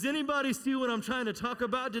here. Does anybody see what I'm trying to talk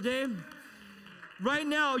about today? Right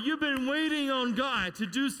now, you've been waiting on God to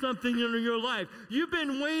do something in your life. You've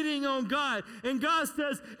been waiting on God. And God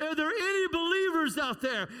says, are there any believers out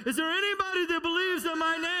there? Is there anybody that believes in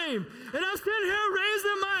my name? And I'm sitting here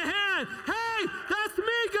raising my hand. Hey, that's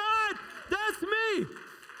me, God. That's me.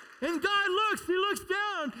 And God he looks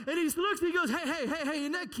down, and he goes, hey,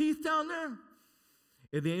 isn't that Keith down there?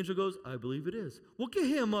 And the angel goes, I believe it is. Well, get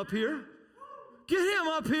him up here. Get him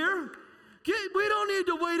up here. We don't need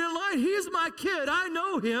to wait in line. He's my kid. I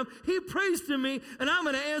know him. He prays to me, and I'm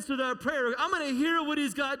going to answer that prayer. I'm going to hear what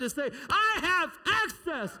he's got to say. I have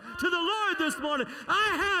access to the Lord this morning.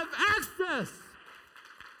 I have access.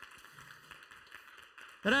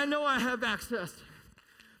 And I know I have access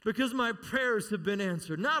because my prayers have been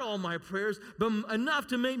answered. Not all my prayers, but enough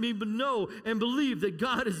to make me know and believe that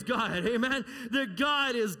God is God. Amen? That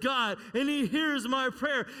God is God, and he hears my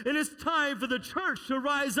prayer. And it's time for the church to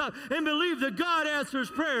rise up and believe that God answers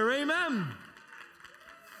prayer. Amen?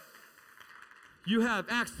 You have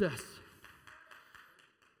access.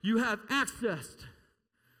 You have access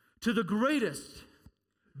to the greatest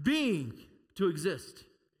being to exist.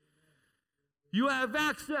 You have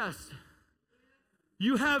access.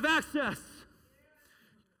 You have access.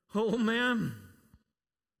 Oh, man.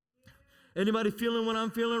 Anybody feeling what I'm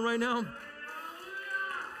feeling right now?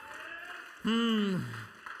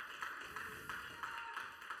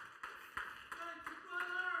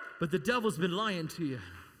 But the devil's been lying to you.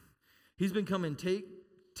 He's been coming, take.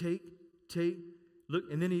 Look,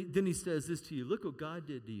 and then he says this to you. Look what God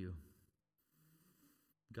did to you.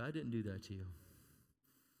 God didn't do that to you.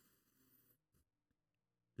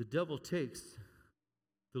 The devil takes,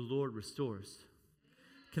 the Lord restores.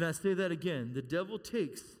 Can I say that again? The devil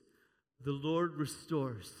takes, the Lord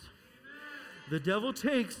restores. The devil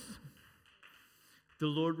takes, the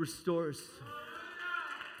Lord restores.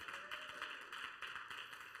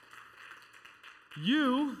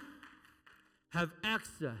 You have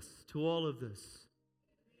access to all of this.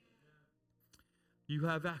 You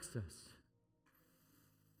have access.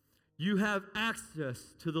 You have access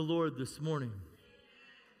to the Lord this morning.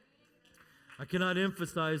 I cannot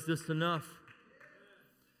emphasize this enough.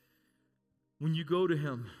 When you go to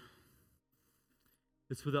him,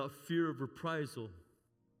 it's without fear of reprisal.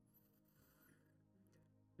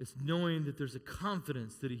 It's knowing that there's a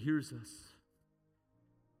confidence that he hears us.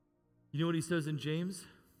 You know what he says in James?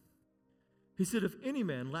 He said, if any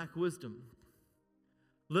man lack wisdom,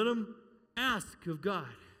 Let them ask of God,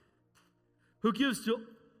 who gives to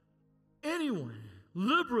anyone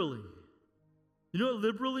liberally. You know what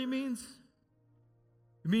liberally means?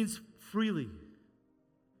 It means freely.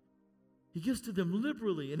 He gives to them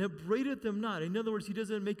liberally and upbraideth them not. In other words, he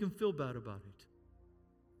doesn't make them feel bad about it.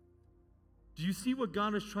 Do you see what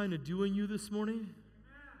God is trying to do in you this morning?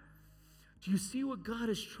 Do you see what God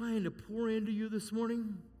is trying to pour into you this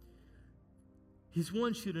morning? He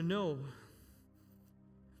wants you to know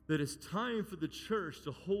that it's time for the church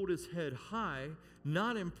to hold its head high,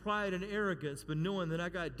 not in pride and arrogance, but knowing that I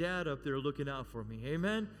got Dad up there looking out for me.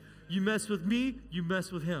 Amen? You mess with me, you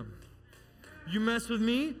mess with him. You mess with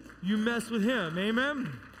me, you mess with him.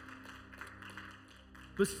 Amen?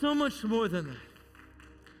 But so much more than that.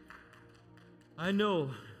 I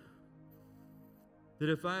know that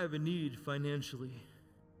if I have a need financially,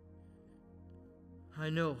 I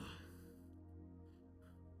know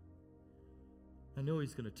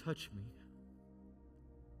he's going to touch me.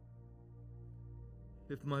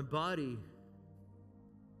 If my body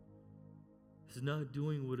is not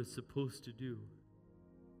doing what it's supposed to do,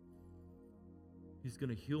 he's going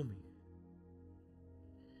to heal me.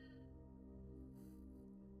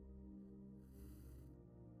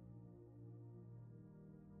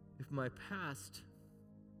 If my past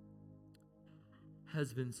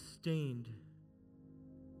has been stained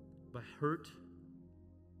by hurt,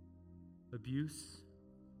 abuse,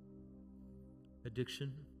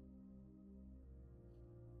 addiction,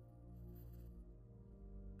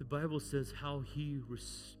 the Bible says how he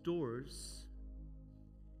restores.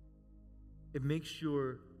 It makes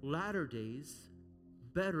your latter days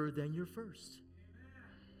better than your first.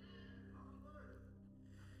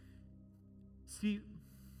 See,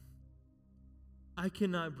 I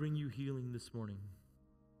cannot bring you healing this morning.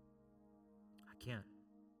 I can't.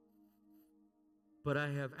 But I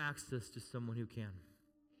have access to someone who can.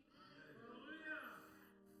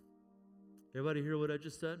 Everybody hear what I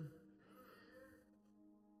just said?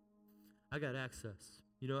 I got access.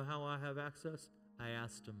 You know how I have access? I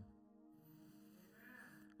asked him.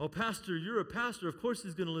 Oh, pastor, you're a pastor. Of course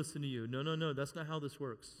he's going to listen to you. No. That's not how this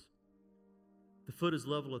works. The foot is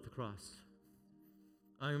level at the cross.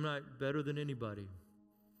 I am not better than anybody.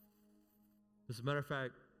 As a matter of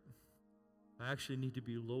fact, I actually need to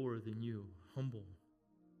be lower than you, humble.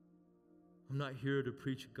 I'm not here to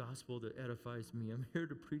preach a gospel that edifies me. I'm here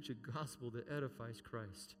to preach a gospel that edifies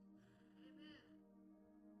Christ.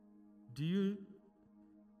 Do you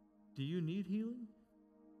need healing?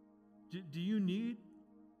 Do you need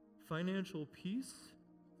financial peace?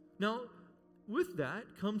 Now, with that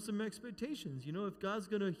comes some expectations. You know, if God's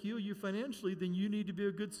going to heal you financially, then you need to be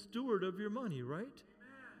a good steward of your money, right?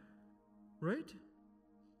 Right?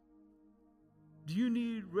 Do you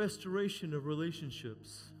need restoration of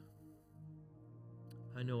relationships?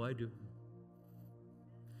 I know I do.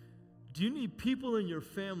 Do you need people in your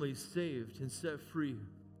family saved and set free?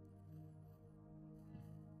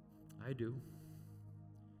 I do.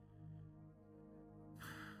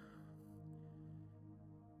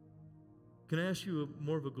 Can I ask you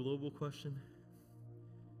more of a global question?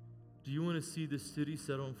 Do you want to see the city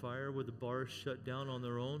set on fire with the bars shut down on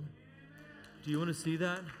their own? Do you want to see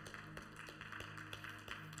that?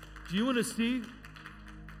 Do you want to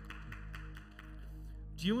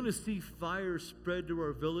see fire spread to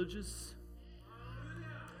our villages?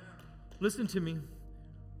 Listen to me.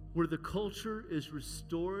 Where the culture is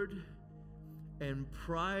restored and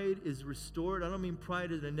pride is restored. I don't mean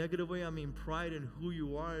pride in a negative way. I mean pride in who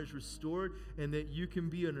you are is restored, and that you can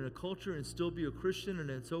be in a culture and still be a Christian, and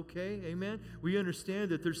it's okay. Amen? We understand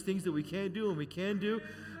that there's things that we can't do and we can do,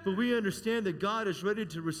 but we understand that God is ready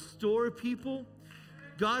to restore people.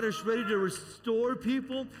 God is ready to restore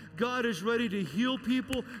people. God is ready to heal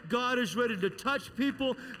people. God is ready to touch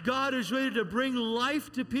people. God is ready to bring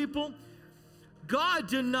life to people. God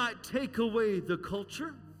did not take away the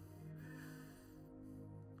culture.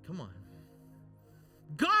 Come on.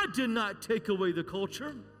 God did not take away the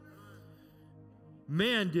culture.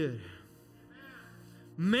 Man did.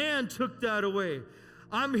 Man took that away.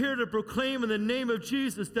 I'm here to proclaim in the name of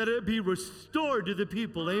Jesus that it be restored to the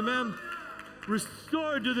people. Amen.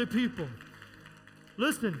 Restored to the people.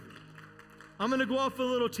 Listen, I'm going to go off a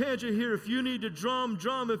little tangent here. If you need to drum.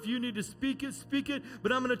 If you need to speak it.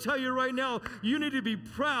 But I'm going to tell you right now, you need to be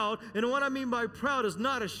proud. And what I mean by proud is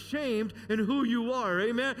not ashamed in who you are.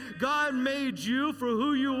 Amen. God made you for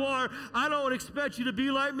who you are. I don't expect you to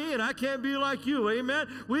be like me, and I can't be like you. Amen.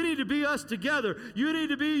 We need to be us together. You need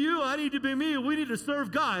to be you. I need to be me. We need to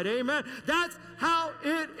serve God. Amen. That's how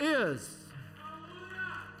it is.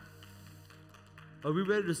 Are we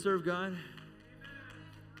ready to serve God?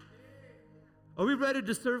 Are we ready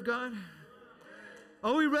to serve God?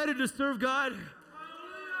 Are we ready to serve God?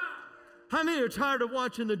 How many are tired of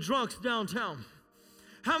watching the drunks downtown?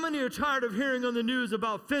 How many are tired of hearing on the news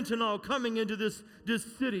about fentanyl coming into this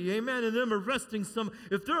city? Amen. And them arresting some.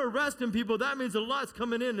 If they're arresting people, that means a lot's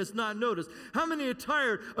coming in that's not noticed. How many are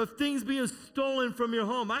tired of things being stolen from your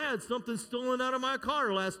home? I had something stolen out of my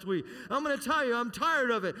car last week. I'm going to tell you, I'm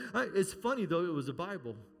tired of it. It's funny, though, it was a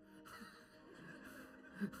Bible.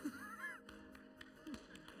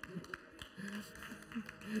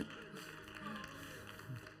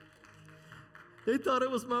 They thought it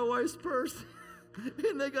was my wife's purse,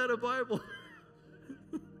 and they got a Bible.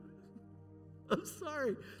 I'm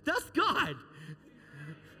sorry. That's God.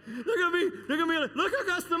 They're gonna be like, look, I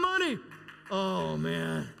got the money. Oh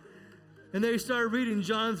man. And they started reading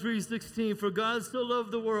John 3:16. For God so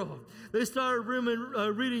loved the world. They started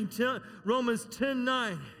reading Romans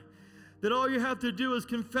 10:9. That all you have to do is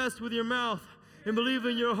confess with your mouth and believe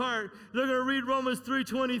in your heart. They're going to read Romans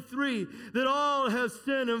 3:23, that all have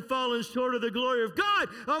sinned and fallen short of the glory of God.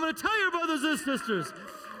 I'm going to tell you, brothers and sisters,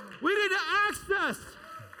 we need to access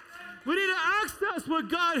what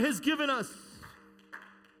God has given us.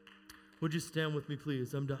 Would you stand with me,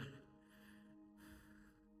 please? I'm done.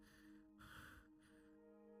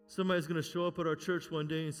 Somebody's going to show up at our church one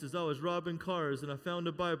day and says, I was robbing cars and I found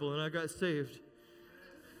a Bible and I got saved.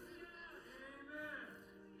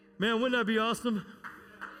 Man, wouldn't that be awesome?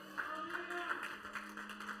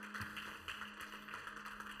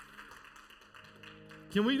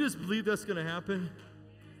 Can we just believe that's going to happen?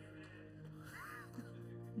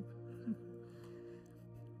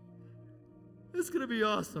 It's going to be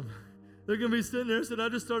awesome. They're going to be sitting there and saying, I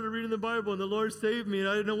just started reading the Bible and the Lord saved me and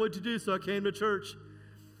I didn't know what to do, so I came to church.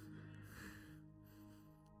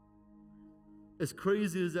 As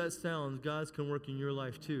crazy as that sounds, God can work in your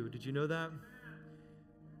life too. Did you know that?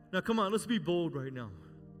 Now, come on, let's be bold right now.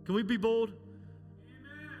 Can we be bold?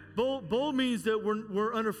 Bold means that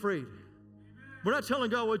we're unafraid. We're not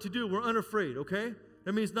telling God what to do. We're unafraid, okay?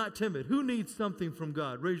 That means not timid. Who needs something from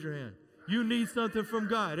God? Raise your hand. You need something from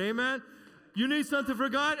God. Amen? You need something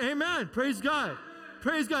from God? Amen. Praise God.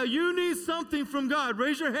 Praise God. You need something from God.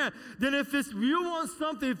 Raise your hand. Then if you want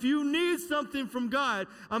something, if you need something from God,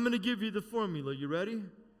 I'm going to give you the formula. You ready?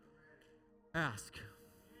 Ask.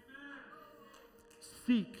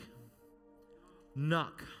 Seek,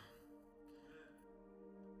 knock.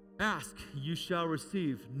 Ask, you shall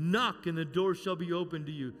receive. Knock, and the door shall be opened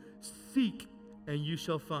to you. Seek, and you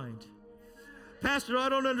shall find. Pastor, I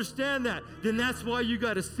don't understand that. Then that's why you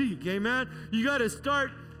got to seek, amen? You got to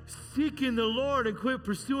start seeking the Lord and quit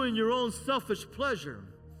pursuing your own selfish pleasure.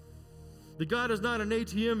 The God is not an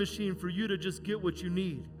ATM machine for you to just get what you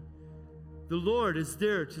need. The Lord is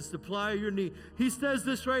there to supply your need. He says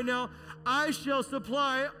this right now, I shall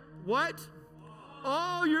supply what?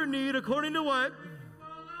 All your need according to what?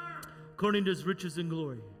 According to his riches and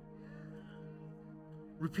glory.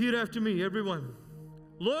 Repeat after me, everyone.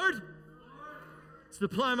 Lord,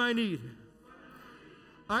 supply my need.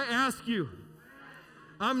 I ask you,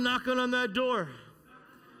 I'm knocking on that door,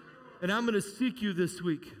 and I'm going to seek you this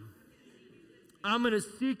week. I'm going to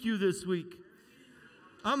seek you this week.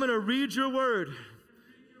 I'm going to read your word.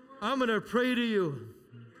 I'm going to pray to you.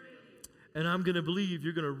 And I'm going to believe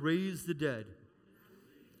you're going to raise the dead.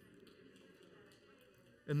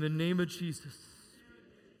 In the name of Jesus.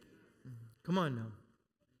 Come on now.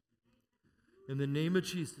 In the name of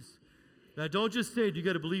Jesus. Now don't just say it, you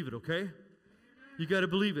got to believe it, okay? You got to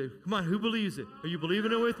believe it. Come on, who believes it? Are you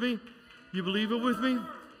believing it with me? You believe it with me?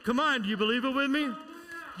 Come on, do you believe it with me? Do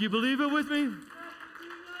you believe it with me?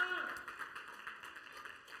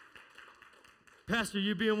 Pastor,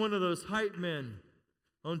 you're being one of those hype men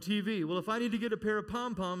on TV. Well, if I need to get a pair of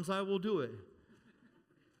pom-poms, I will do it.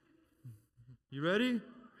 You ready?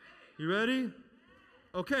 You ready?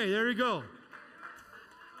 Okay, there you go.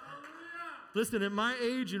 Listen, at my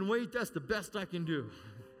age and weight, that's the best I can do.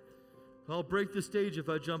 I'll break the stage if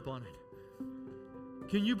I jump on it.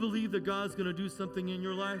 Can you believe that God's going to do something in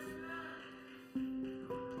your life?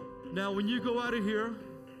 Now, when you go out of here,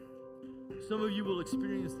 some of you will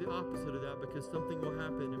experience the opposite of that because something will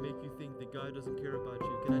happen and make you think that God doesn't care about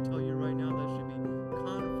you. Can I tell you right now, that should be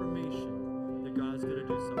confirmation that God's going to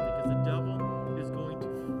do something, because the devil is going to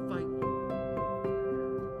fight you.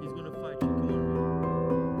 He's going to fight you. Come on, Raina.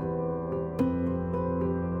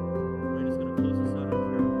 Raina's going to close us out in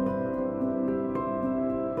prayer.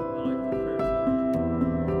 I like the prayer team.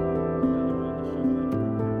 Gather around the show. I need the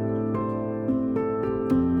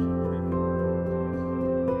prayer comfort.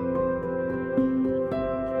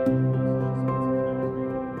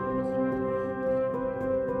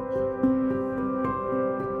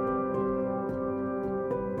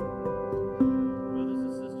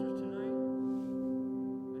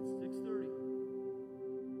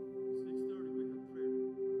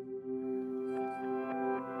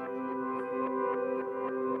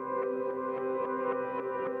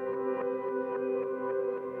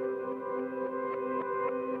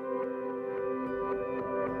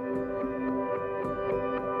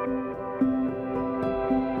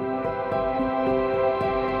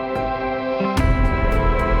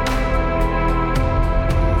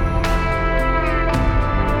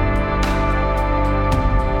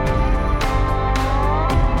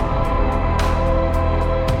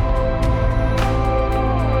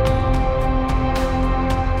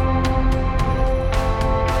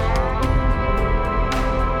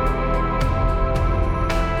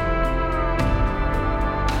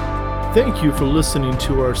 Thank you for listening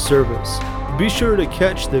to our service. Be sure to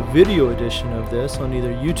catch the video edition of this on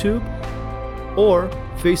either YouTube or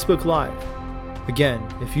Facebook Live. Again,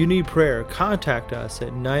 if you need prayer, contact us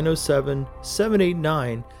at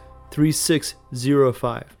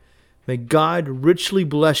 907-789-3605. May God richly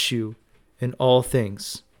bless you in all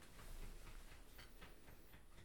things.